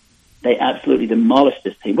 They absolutely demolished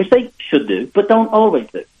this team, which they should do, but don't always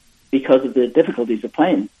do, because of the difficulties of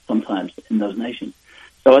playing sometimes in those nations.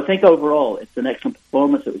 So I think overall it's an excellent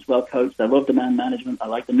performance. It was well coached. I love the man management. I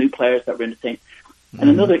like the new players that were in the team. And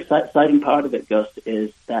another exciting part of it, Gus,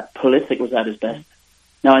 is that Pulisic was at his best.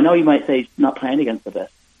 Now, I know you might say he's not playing against the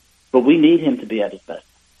best, but we need him to be at his best.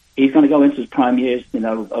 He's going to go into his prime years,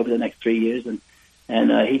 over the next 3 years,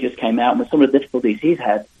 and he just came out, and with some of the difficulties he's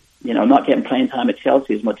had, not getting playing time at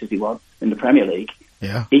Chelsea as much as he wants in the Premier League.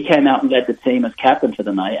 Yeah. He came out and led the team as captain for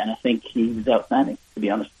the night, and I think he was outstanding, to be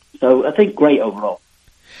honest. So I think great overall.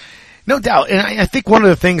 No doubt. And I think one of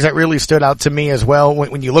the things that really stood out to me as well,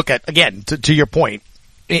 when you look at, again, to your point,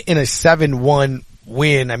 in a 7-1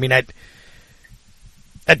 win, I mean,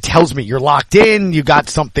 that tells me you're locked in, you got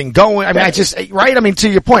something going. I mean, right? I mean, to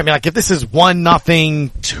your point, I mean, like if this is 1-0,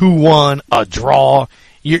 2-1, a draw,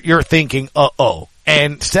 you're thinking, uh-oh.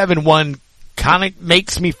 And 7-1 kind of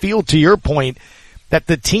makes me feel, to your point, that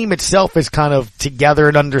the team itself is kind of together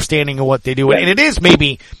and understanding of what they do. And it is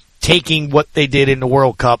maybe taking what they did in the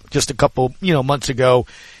World Cup just a couple, months ago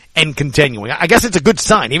and continuing. I guess it's a good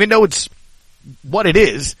sign, even though it's what it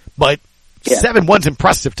is, but 7-1's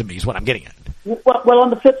impressive to me is what I'm getting at. Well,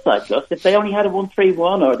 on the flip side, Gus, if they only had a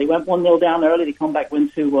 1-3-1 or they went 1-0 down early, they come back,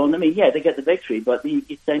 win 2-1, I mean, they get the victory, but you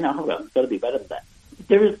say, no, hold on, it's got to be better than that.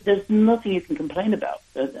 There's nothing you can complain about.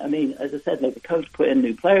 I mean, as I said, like the coach put in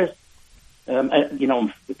new players.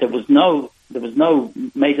 There was no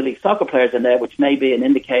Major League Soccer players in there, which may be an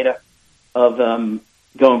indicator of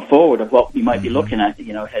going forward of what we might be looking at,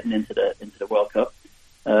 heading into the World Cup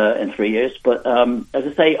in 3 years. But as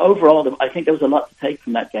I say, overall, I think there was a lot to take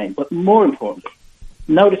from that game. But more importantly,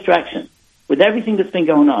 no distraction. With everything that's been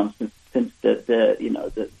going on since the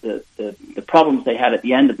problems they had at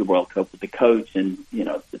the end of the World Cup with the coach and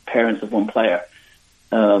the parents of one player,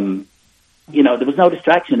 there was no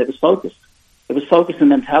distraction. It was focus. It was focus and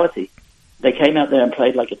mentality. They came out there and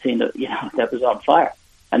played like a team that that was on fire,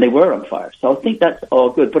 and they were on fire. So I think that's all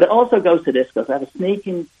good. But it also goes to this, because I have a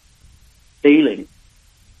sneaking feeling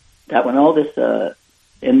that when all this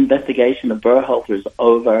investigation of Berhalter is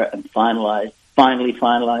over and finally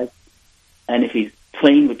finalized, and if he's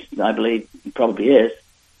clean, which I believe he probably is,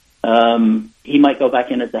 he might go back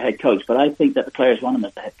in as the head coach. But I think that the players want him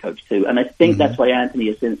as the head coach too, and I think that's why Anthony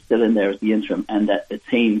is still in there as the interim, and that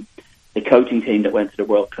the coaching team that went to the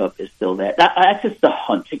World Cup is still there. That's just a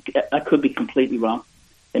hunch. I could be completely wrong.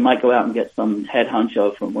 They might go out and get some head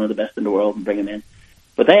honcho from one of the best in the world and bring him in.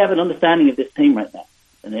 But they have an understanding of this team right now,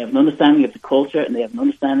 and they have an understanding of the culture, and they have an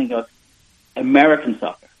understanding of American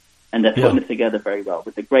soccer, and they're putting it together very well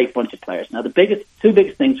with a great bunch of players. Now, the two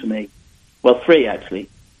biggest things for me, well, three actually,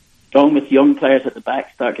 going with young players at the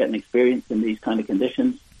back, start getting experience in these kind of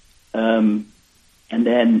conditions, and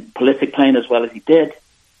then Pulisic playing as well as he did,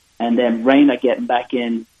 and then Reina getting back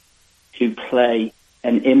in to play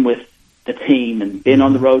and in with the team and being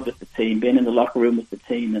on the road with the team, being in the locker room with the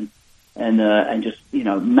team, and just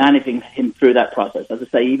managing him through that process. As I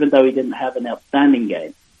say, even though he didn't have an outstanding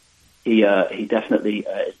game, he definitely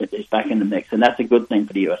is back in the mix, and that's a good thing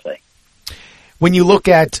for the USA. When you look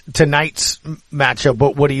at tonight's matchup,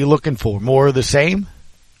 what are you looking for? More of the same?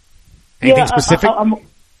 Anything specific? I'm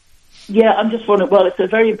just wondering. Well, it's a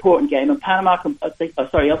very important game, and Panama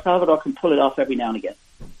El Salvador can pull it off every now and again.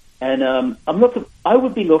 And I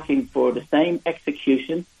would be looking for the same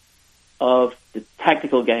execution of the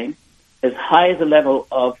tactical game, as high as the level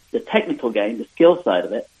of the technical game, the skill side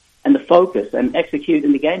of it, and the focus and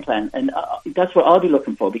executing the game plan. And that's what I'll be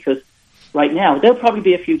looking for, because right now there'll probably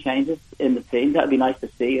be a few changes in the team. That'd be nice to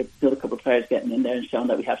see. Still a couple of players getting in there and showing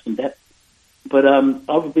that we have some depth. But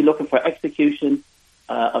I would be looking for execution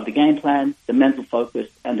of the game plan, the mental focus,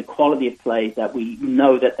 and the quality of play that we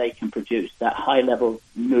know that they can produce. That high level,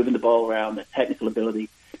 moving the ball around, the technical ability,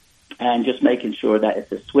 and just making sure that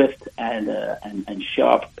it's a swift and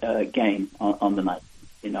sharp game on the night,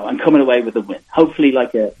 and coming away with a win. Hopefully,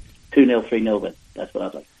 like a 2-0, 3-0 win. That's what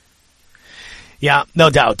I'd like. Yeah, no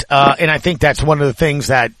doubt. And I think that's one of the things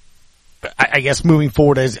that I guess moving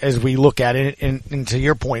forward as we look at it, and to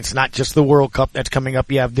your point, it's not just the World Cup that's coming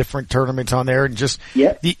up. You have different tournaments on there, and just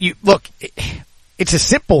you look. It's a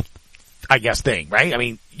simple, I guess, thing, right? I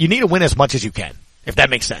mean, you need to win as much as you can, if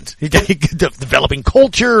that makes sense. Developing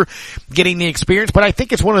culture, getting the experience, but I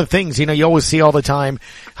think it's one of the things. You always see all the time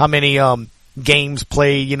how many games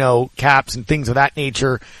play, caps and things of that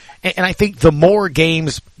nature. And I think the more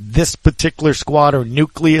games this particular squad or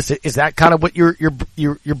nucleus, is that kind of what you're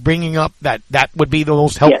bringing up? That would be the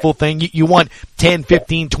most helpful thing. You want 10,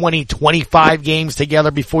 15, 20, 25 games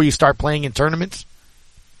together before you start playing in tournaments?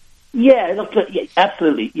 Yeah, look,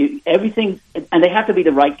 absolutely. Everything, and they have to be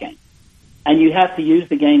the right games. And you have to use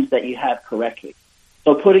the games that you have correctly.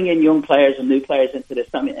 So putting in young players and new players into this,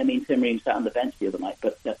 Tim Ream sat on the bench the other night,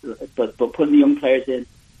 but putting the young players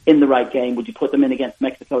in the right game, would you put them in against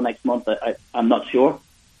Mexico next month? I'm not sure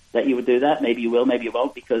that you would do that. Maybe you will, maybe you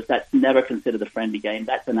won't, because that's never considered a friendly game.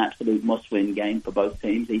 That's an absolute must-win game for both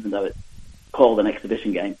teams, even though it's called an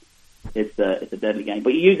exhibition game. It's a deadly game.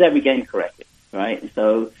 But you use every game correctly, right?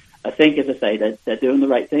 So I think, as I say, they're doing the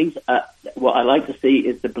right things. What I like to see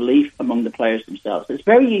is the belief among the players themselves. It's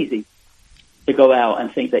very easy to go out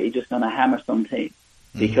and think that you're just going to hammer some team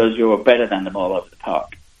because you're better than them all over the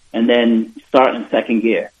park, and then start in second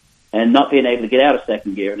gear and not being able to get out of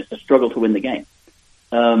second gear, and it's a struggle to win the game.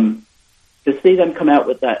 To see them come out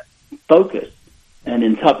with that focus and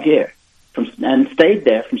in top gear and stayed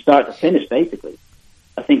there from start to finish, basically,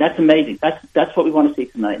 I think that's amazing. That's what we want to see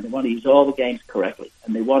tonight. They want to use all the games correctly,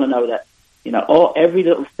 and they want to know that every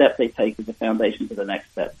little step they take is a foundation to the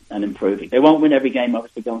next step and improving. They won't win every game,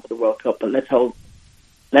 obviously, going to the World Cup, but let's hope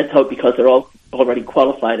because they're all already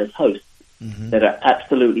qualified as hosts, that are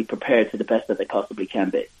absolutely prepared to the best that they possibly can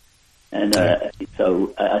be. And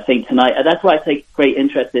so I think tonight, that's why I take great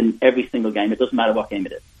interest in every single game. It doesn't matter what game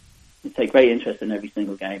it is. I take great interest in every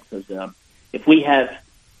single game because if we have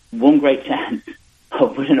one great chance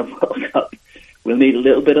of winning a World Cup, we'll need a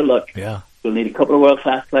little bit of luck. Yeah. We'll need a couple of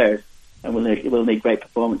world-class players, and we'll need great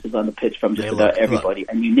performances on the pitch from just about everybody.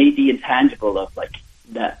 And you need the intangible of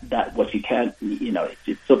that what you can't,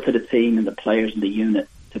 it's up to the team and the players and the unit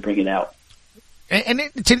to bring it out. And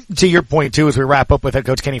to your point too, as we wrap up with head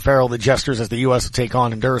coach Kenny Farrell, the gestures as the U.S. will take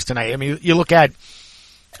on Honduras tonight. I mean, you look at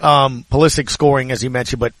Pulisic scoring, as you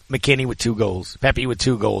mentioned, but McKinney with 2 goals, Pepe with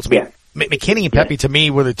 2 goals. I mean, McKinney and Pepe to me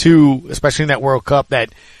were the two, especially in that World Cup,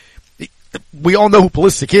 that we all know who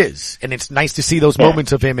Pulisic is, and it's nice to see those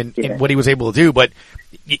moments of him and what he was able to do. But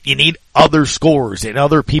you need other scorers and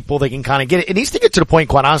other people that can kind of get it. It needs to get to the point,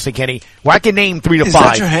 quite honestly, Kenny, where I can name 3 to 5. Is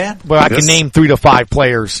that your hand? Where I can name 3 to 5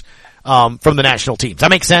 players from the national teams. That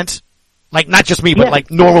makes sense? Like, not just me, but like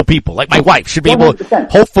normal people. Like my wife should be able to,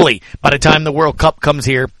 hopefully, by the time the World Cup comes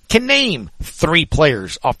here, can name 3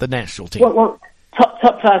 players off the national team. Well,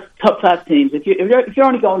 top class teams. If you're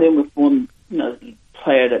only going in with one,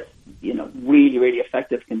 player that's really, really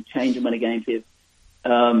effective, can change and win a game for you.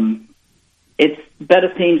 It's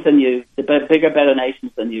better teams than you, the bigger, better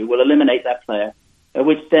nations than you will eliminate that player,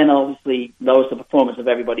 which then obviously lowers the performance of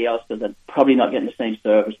everybody else because they're probably not getting the same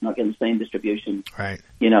service, not getting the same distribution. Right.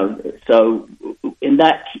 So in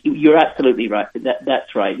that, you're absolutely right.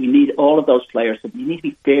 That's right. You need all of those players. You need to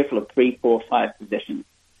be fearful of 3, 4, 5 positions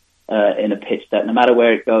in a pitch that no matter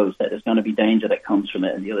where it goes, that there's going to be danger that comes from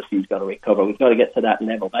it and the other team's got to recover. We've got to get to that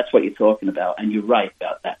level. That's what you're talking about, and you're right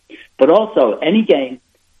about that. But also, any game,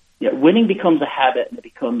 winning becomes a habit, and it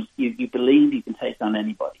becomes, you believe you can take on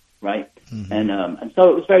anybody, right? Mm-hmm. And so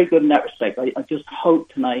it was very good in that respect. I just hope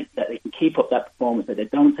tonight that they can keep up that performance, that they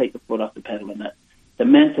don't take the foot off the pedal, and that the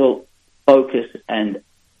mental focus and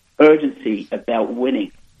urgency about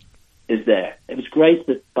winning is there. It was great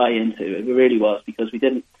to buy into. It really was, because we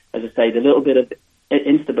didn't, as I say, the little bit of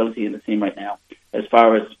instability in the team right now, as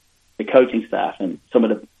far as the coaching staff and some of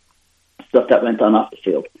the stuff that went on off the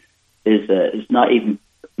field, is not even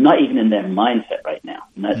in their mindset right now,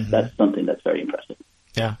 and that's something that's very impressive.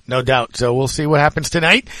 Yeah, no doubt. So we'll see what happens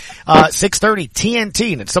tonight. 6:30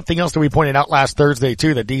 TNT, and it's something else that we pointed out last Thursday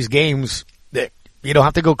too, that these games, that you don't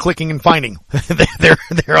have to go clicking and finding.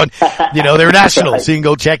 they're on, they're national, so you can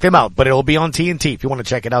go check them out. But it'll be on TNT if you want to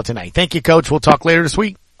check it out tonight. Thank you, Coach. We'll talk later this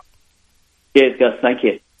week. Yes, Gus. Thank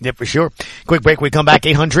you. Yeah, for sure. Quick break. We come back.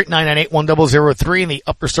 800-998-1003 in the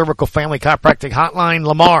Upper Cervical Family Chiropractic Hotline.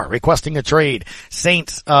 Lamar requesting a trade.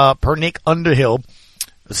 Saints, per Nick Underhill,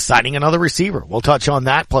 signing another receiver. We'll touch on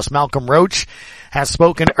that. Plus Malcolm Roach has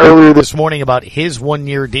spoken earlier this morning about his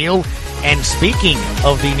 1-year deal. And speaking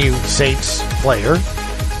of the new Saints player,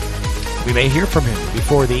 we may hear from him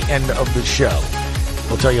before the end of the show.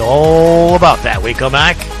 We'll tell you all about that. We come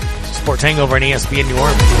back. Sports Hangover on ESPN New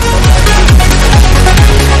Orleans.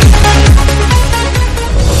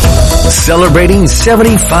 Celebrating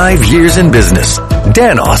 75 years in business.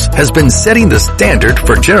 Danos has been setting the standard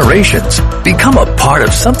for generations. Become a part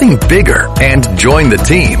of something bigger and join the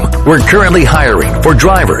team. We're currently hiring for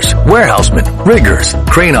drivers, warehousemen, riggers,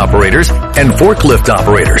 crane operators, and forklift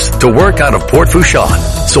operators to work out of Port Fourchon.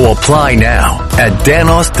 So apply now at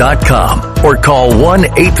danos.com or call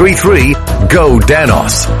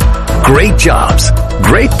 1-833-GO-DANOS. Great jobs,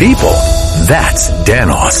 great people. That's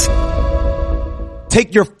Danos.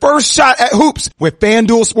 Take your first shot at hoops with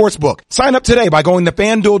FanDuel Sportsbook. Sign up today by going to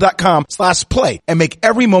FanDuel.com/play and make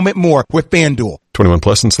every moment more with FanDuel. 21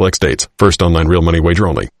 plus in select states. First online real money wager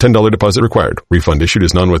only. $10 deposit required. Refund issued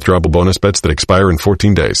as non-withdrawable bonus bets that expire in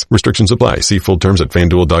 14 days. Restrictions apply. See full terms at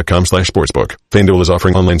FanDuel.com/sportsbook. FanDuel is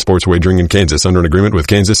offering online sports wagering in Kansas under an agreement with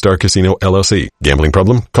Kansas Star Casino, LLC. Gambling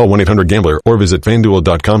problem? Call 1-800-GAMBLER or visit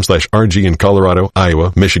FanDuel.com/RG in Colorado,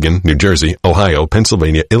 Iowa, Michigan, New Jersey, Ohio,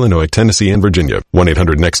 Pennsylvania, Illinois, Tennessee, and Virginia.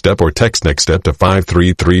 1-800-NEXT-STEP or text NEXT-STEP to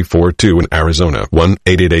 53342 in Arizona.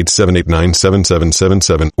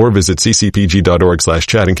 1-888-789-7777 or visit ccpg.org/chat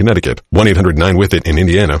in Connecticut. 1-800-9-WITH-IT in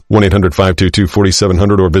Indiana.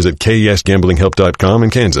 1-800-522-4700 or visit KESGamblingHelp.com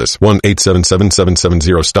in Kansas.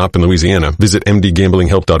 1-877-770-STOP in Louisiana. Visit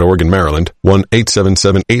mdgamblinghelp.org in Maryland.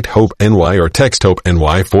 1-877-8-HOPE-NY or text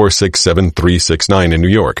HOPE-NY 467-369 in New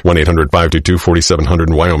York. 1-800-522-4700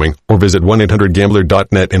 in Wyoming or visit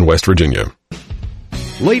 1-800-GAMBLER.net in West Virginia.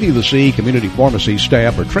 Lady of the Sea Community Pharmacy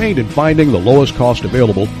staff are trained in finding the lowest cost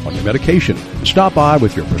available on your medication. Stop by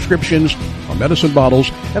with your prescriptions or medicine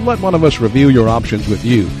bottles and let one of us review your options with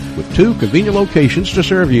you. With 2 convenient locations to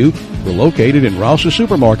serve you, we're located in Rouse's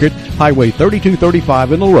Supermarket, Highway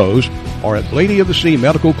 3235 in LaRose, or at Lady of the Sea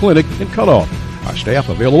Medical Clinic in Cutoff. Our staff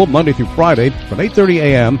available Monday through Friday from 8:30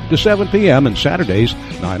 a.m. to 7 p.m. and Saturdays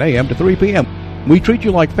 9 a.m. to 3 p.m. We treat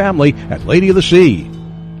you like family at Lady of the Sea.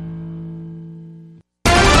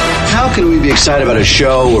 How can we be excited about a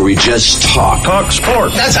show where we just talk? Talk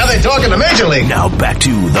sports. That's how they talk in the Major League. Now back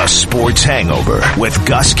to the Sports Hangover with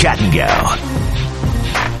Gus Kattengell.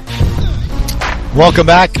 Welcome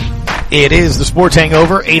back. It is the Sports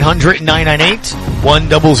Hangover.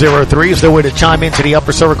 800-998-1003 is the way to chime into the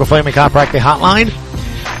Upper Cervical Flaming Chiropractic Hotline.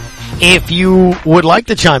 If you would like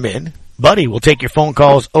to chime in, Buddy will take your phone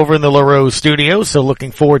calls over in the LaRose studio, so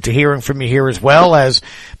looking forward to hearing from you here as well. As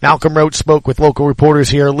Malcolm Roach spoke with local reporters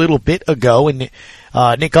here a little bit ago, and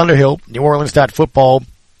Nick Underhill, New Orleans Football,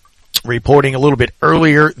 reporting a little bit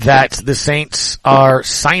earlier that the Saints are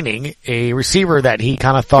signing a receiver that he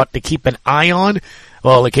kind of thought to keep an eye on.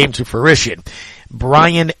 Well, it came to fruition.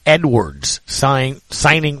 Brian Edwards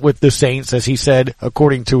signing with the Saints, as he said,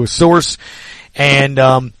 according to a source. And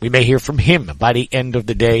we may hear from him by the end of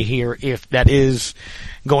the day here if that is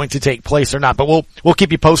going to take place or not. But we'll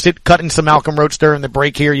keep you posted. Cutting some Malcolm Roach during the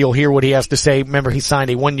break here. You'll hear what he has to say. Remember, he signed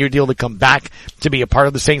a 1-year deal to come back to be a part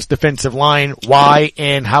of the Saints defensive line. Why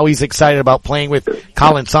and how he's excited about playing with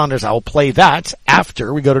Colin Saunders. I will play that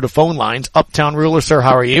after we go to the phone lines. Uptown Ruler, sir,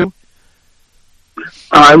 how are you?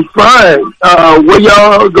 I'm fine. Where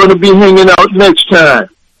y'all going to be hanging out next time?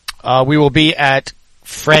 We will be at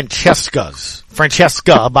Francesca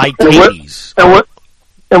by Katie's. And where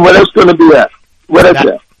that's going to be at? Where that's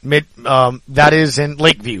at? That is in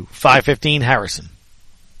Lakeview, 515 Harrison.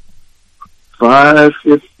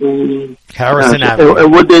 515 Harrison Avenue.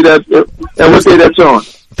 And what day that's on?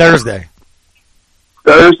 Thursday.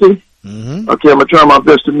 Thursday? Mm-hmm. Okay, I'm going to try my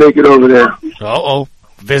best to make it over there. Uh-oh.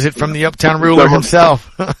 Visit from the Uptown Ruler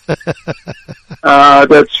himself. That's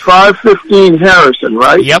 515 Harrison,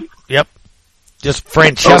 right? Yep. Just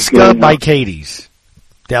Francesca by Katie's.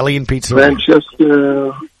 Deli and Pizza.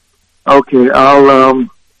 Francesca. Okay, I'll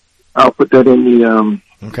put that in the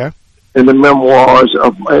in the memoirs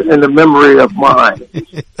in the memory of mine.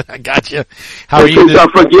 I got you. How in are you? In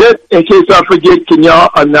case I forget, can y'all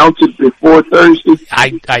announce it before Thursday?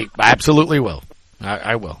 I absolutely will.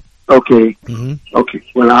 I will. Okay. Mm-hmm. Okay.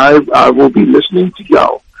 Well, I will be listening to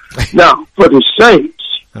y'all. Now, for the Saints,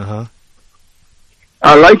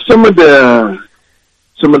 I like some of the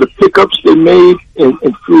pickups they made in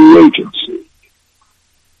free agency.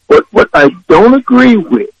 But what I don't agree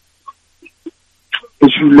with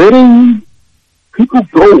is you letting people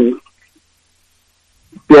go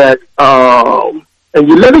that and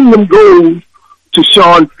you're letting them go to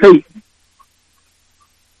Sean Payton,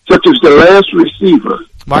 such as the last receiver.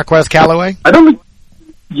 Marquez Callaway? I don't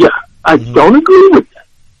agree with that.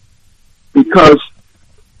 Because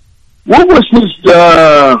what was his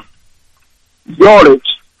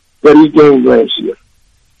yardage that he gained last year?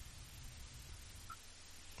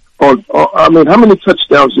 How many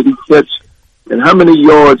touchdowns did he catch and how many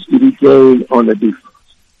yards did he gain on the defense?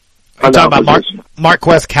 Are you talking about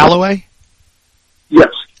Marquez Callaway?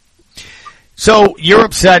 Yes. So you're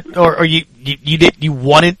upset, or you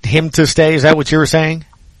wanted him to stay? Is that what you were saying?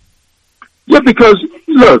 Yeah, because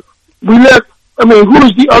look, who's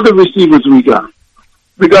the other receivers we got?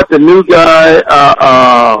 We got the new guy,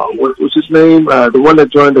 what's his name? The one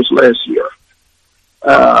that joined us last year.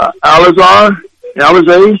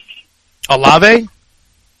 Alave?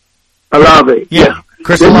 Yeah.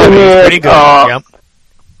 Chris Olave is pretty good. Yep.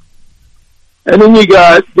 And then you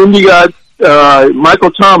got Michael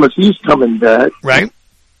Thomas, he's coming back. Right.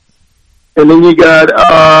 And then you got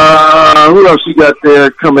who else you got there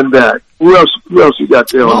coming back? Who else you got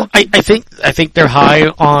there? Well, I think they're high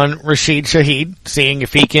on Rashid Shaheed, seeing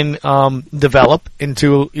if he can develop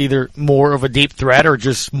into either more of a deep threat or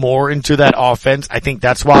just more into that offense. I think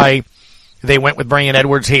that's why they went with Brandon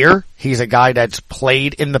Edwards here. He's a guy that's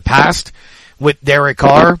played in the past with Derek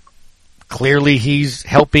Carr. Clearly he's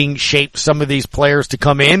helping shape some of these players to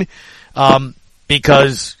come in.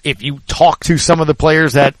 Because if you talk to some of the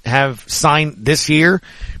players that have signed this year,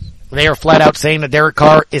 they are flat out saying that Derek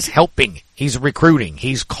Carr is helping. He's recruiting.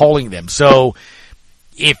 He's calling them. So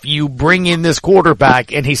if you bring in this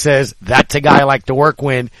quarterback and he says, that's a guy I like to work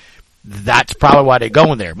with, that's probably why they're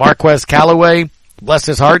going there. Marquez Callaway, bless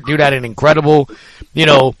his heart, dude had an incredible,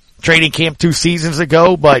 training camp 2 seasons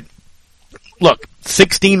ago, but look,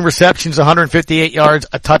 16 receptions, 158 yards,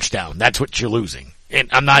 a touchdown. That's what you're losing. And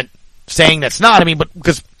I'm not saying that's not, but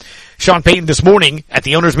because Sean Payton this morning at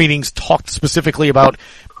the owners' meetings talked specifically about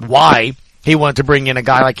why he wanted to bring in a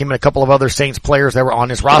guy like him and a couple of other Saints players that were on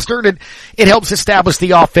his roster, and it helps establish the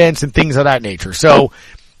offense and things of that nature. So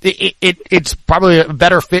it's probably a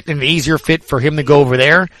better fit and an easier fit for him to go over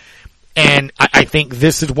there. And I think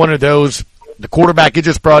this is one of those, the quarterback you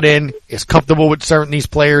just brought in is comfortable with certain these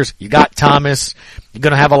players. You got Thomas, you're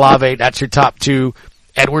going to have Olave, that's your top two.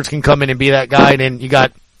 Edwards can come in and be that guy, and then you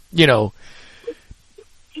got,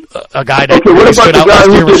 a guy that really stood out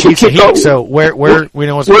last year with Heat. So where we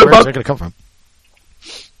know where's it going to come from?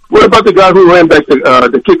 What about the guy who ran back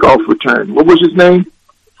the kickoff return? What was his name?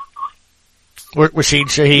 Rashid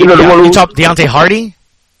Shaheed. You talk Deontay Hardy?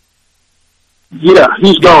 Yeah,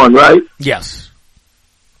 he's gone, right? Yes.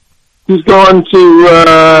 He's gone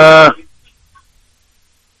to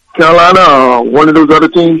Carolina or one of those other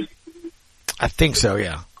teams? I think so,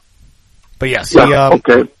 yeah. But yes,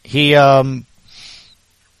 okay.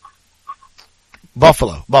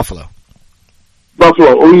 Buffalo. He's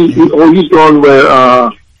gone where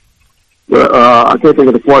I can't think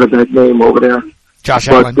of the quarterback name over there. Josh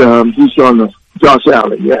Allen. But he's gone to Josh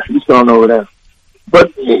Allen. Yeah, he's gone over there.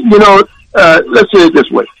 But let's say it this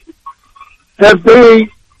way: have they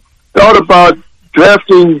thought about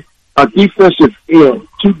drafting a defensive end,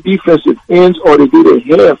 2 defensive ends, or do they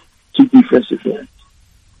have 2 defensive ends?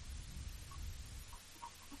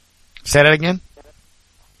 Say that again.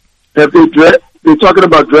 Have they're talking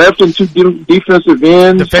about drafting 2 defensive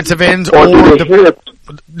ends? Defensive ends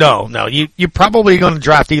No. You're probably going to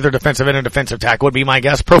draft either defensive end or defensive tackle would be my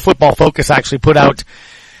guess. Pro Football Focus actually put out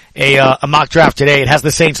a mock draft today. It has the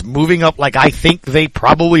Saints moving up like I think they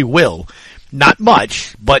probably will. Not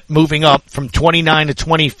much, but moving up from 29 to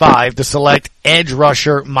 25 to select edge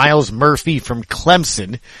rusher Miles Murphy from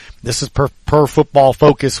Clemson. This is per Football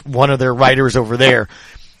Focus, one of their writers over there,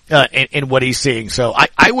 and what he's seeing. So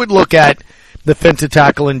I would look at defensive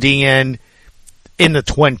tackle and DN in the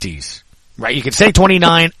 20s, right? You could say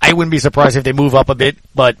 29. I wouldn't be surprised if they move up a bit,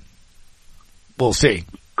 but we'll see.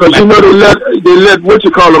 Because they let what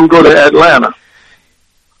you call them go to Atlanta.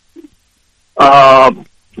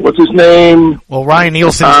 What's his name? Well, Ryan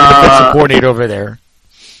Nielsen's the defensive coordinator over there.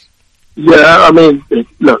 Yeah,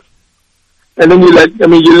 look. And then you let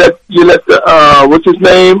the what's his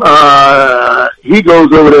name? He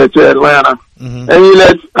goes over there to Atlanta. Mm-hmm.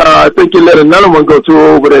 And I think you let another one go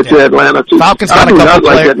over there to Atlanta too. Falcons got a couple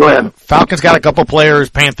players. Falcons got a couple players.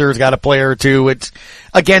 Panthers got a player or two. It's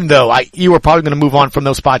again though. You were probably going to move on from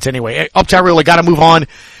those spots anyway. Uptown really got to move on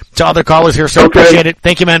to other callers here. So appreciate it.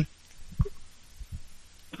 Thank you, man.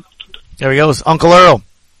 There he goes, Uncle Earl.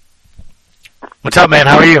 What's up, man?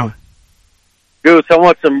 How are you? Goose, I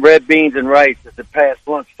want some red beans and rice at the past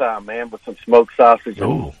lunchtime, man, with some smoked sausage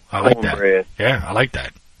and cornbread. Yeah, I like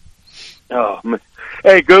that. Oh, man.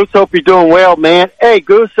 Hey, Goose, hope you're doing well, man. Hey,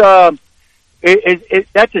 Goose, that's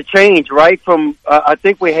a change, right? From I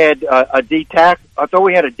think we had a D tackle. I thought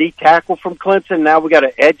we had a D tackle from Clemson. Now we got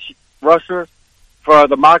an edge rusher for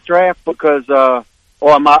the mock draft because,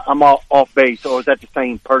 I'm all off base, or is that the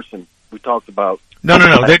same person we talked about? No.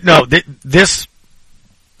 This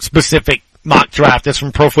specific mock draft is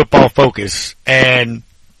from Pro Football Focus, and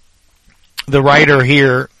the writer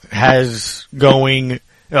here has going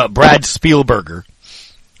Brad Spielberger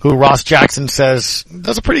who Ross Jackson says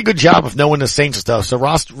does a pretty good job of knowing the Saints stuff. So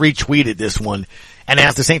Ross retweeted this one and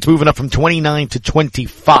asked the Saints moving up from 29 to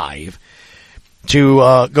 25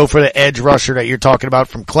 to go for the edge rusher that you're talking about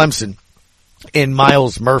from Clemson in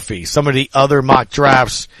Miles Murphy. Some of the other mock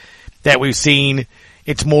drafts that we've seen,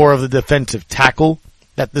 it's more of the defensive tackle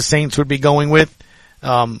that the Saints would be going with.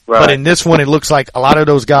 But in this one, it looks like a lot of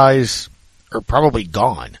those guys are probably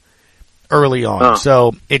gone early on.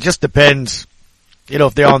 So it just depends,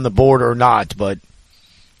 if they're on the board or not. But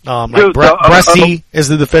like Bressie is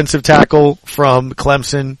the defensive tackle from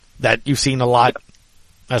Clemson that you've seen a lot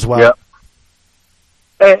as well. Yep.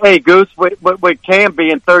 Hey, Goose, with Cam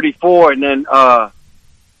being 34, and then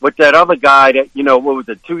with that other guy that, what was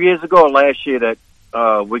it, 2 years ago or last year that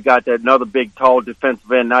we got that another big, tall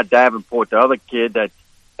defensive end, not Davenport, the other kid that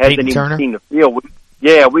hasn't even seen the field.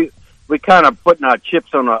 We kind of putting our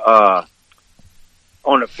chips on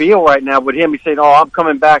the field right now with him. He said, I'm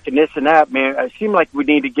coming back and this and that, man. It seemed like we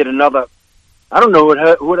need to get another, I don't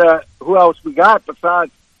know who else we got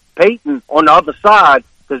besides Peyton on the other side,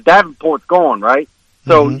 because Davenport's gone, right?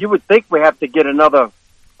 So you would think we have to get another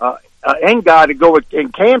end guy to go with,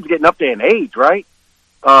 and Cam's getting up there in age, right?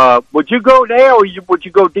 Would you go there, or would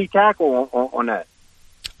you go D-tackle on that?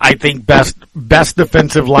 I think best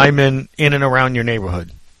defensive lineman in and around your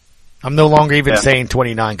neighborhood. I'm no longer even saying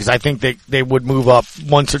 29, because I think they would move up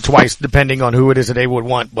once or twice depending on who it is that they would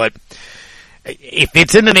want. But if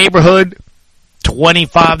it's in the neighborhood,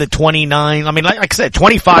 25 to 29, I mean, like I said,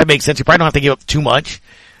 25 makes sense. You probably don't have to give up too much.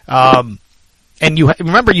 And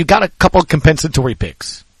remember, you got a couple of compensatory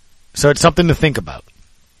picks. So it's something to think about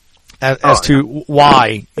as to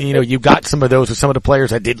why, you got some of those with some of the players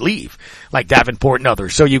that did leave, like Davenport and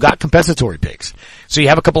others. So you got compensatory picks. So you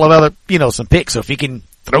have a couple of other, some picks. So if you can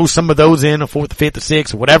throw some of those in, a fourth, a fifth, a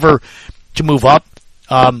sixth, or whatever to move up,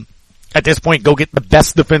 at this point, go get the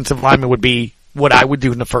best defensive lineman would be what I would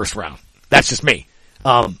do in the first round. That's just me.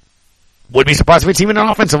 Wouldn't be surprised if it's even an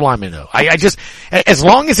offensive lineman though. I just, as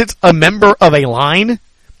long as it's a member of a line,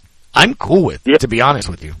 I'm cool with, to be honest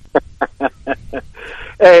with you.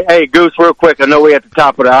 Hey, Goose, real quick. I know we're at the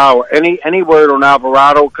top of the hour. Any word on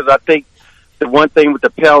Alvarado? Because I think the one thing with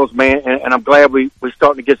the Pels, man, and I'm glad we're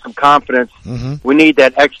starting to get some confidence. Mm-hmm. We need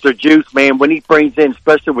that extra juice, man, when he brings in,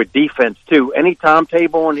 especially with defense too. Any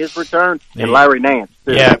timetable on his return? And Larry Nance,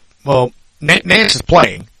 too. Yeah, well, Nance is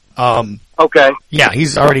playing. Okay. Yeah,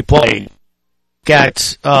 he's already played.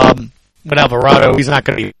 Got, with Alvarado, he's not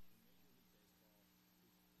going to be.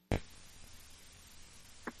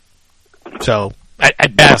 So,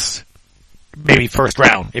 at best, maybe first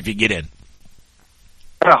round if you get in.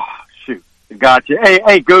 Oh, shoot. Gotcha.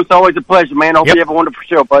 Hey, Goose, always a pleasure, man. Hope you have a wonderful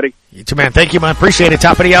show, buddy. You too, man. Thank you, man. Appreciate it.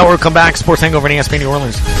 Top of the hour. Come back. Sports Hangover and ESPN New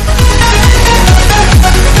Orleans.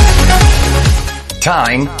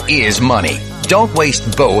 Time is money. Don't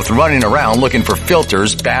waste both running around looking for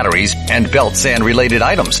filters, batteries, and belt sand related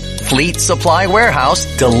items. Fleet Supply Warehouse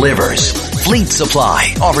delivers. Fleet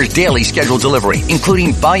Supply offers daily scheduled delivery,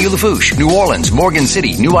 including Bayou Lafourche, New Orleans, Morgan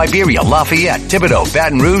City, New Iberia, Lafayette, Thibodaux,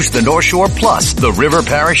 Baton Rouge, the North Shore, plus the river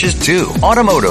parishes too. Automotive,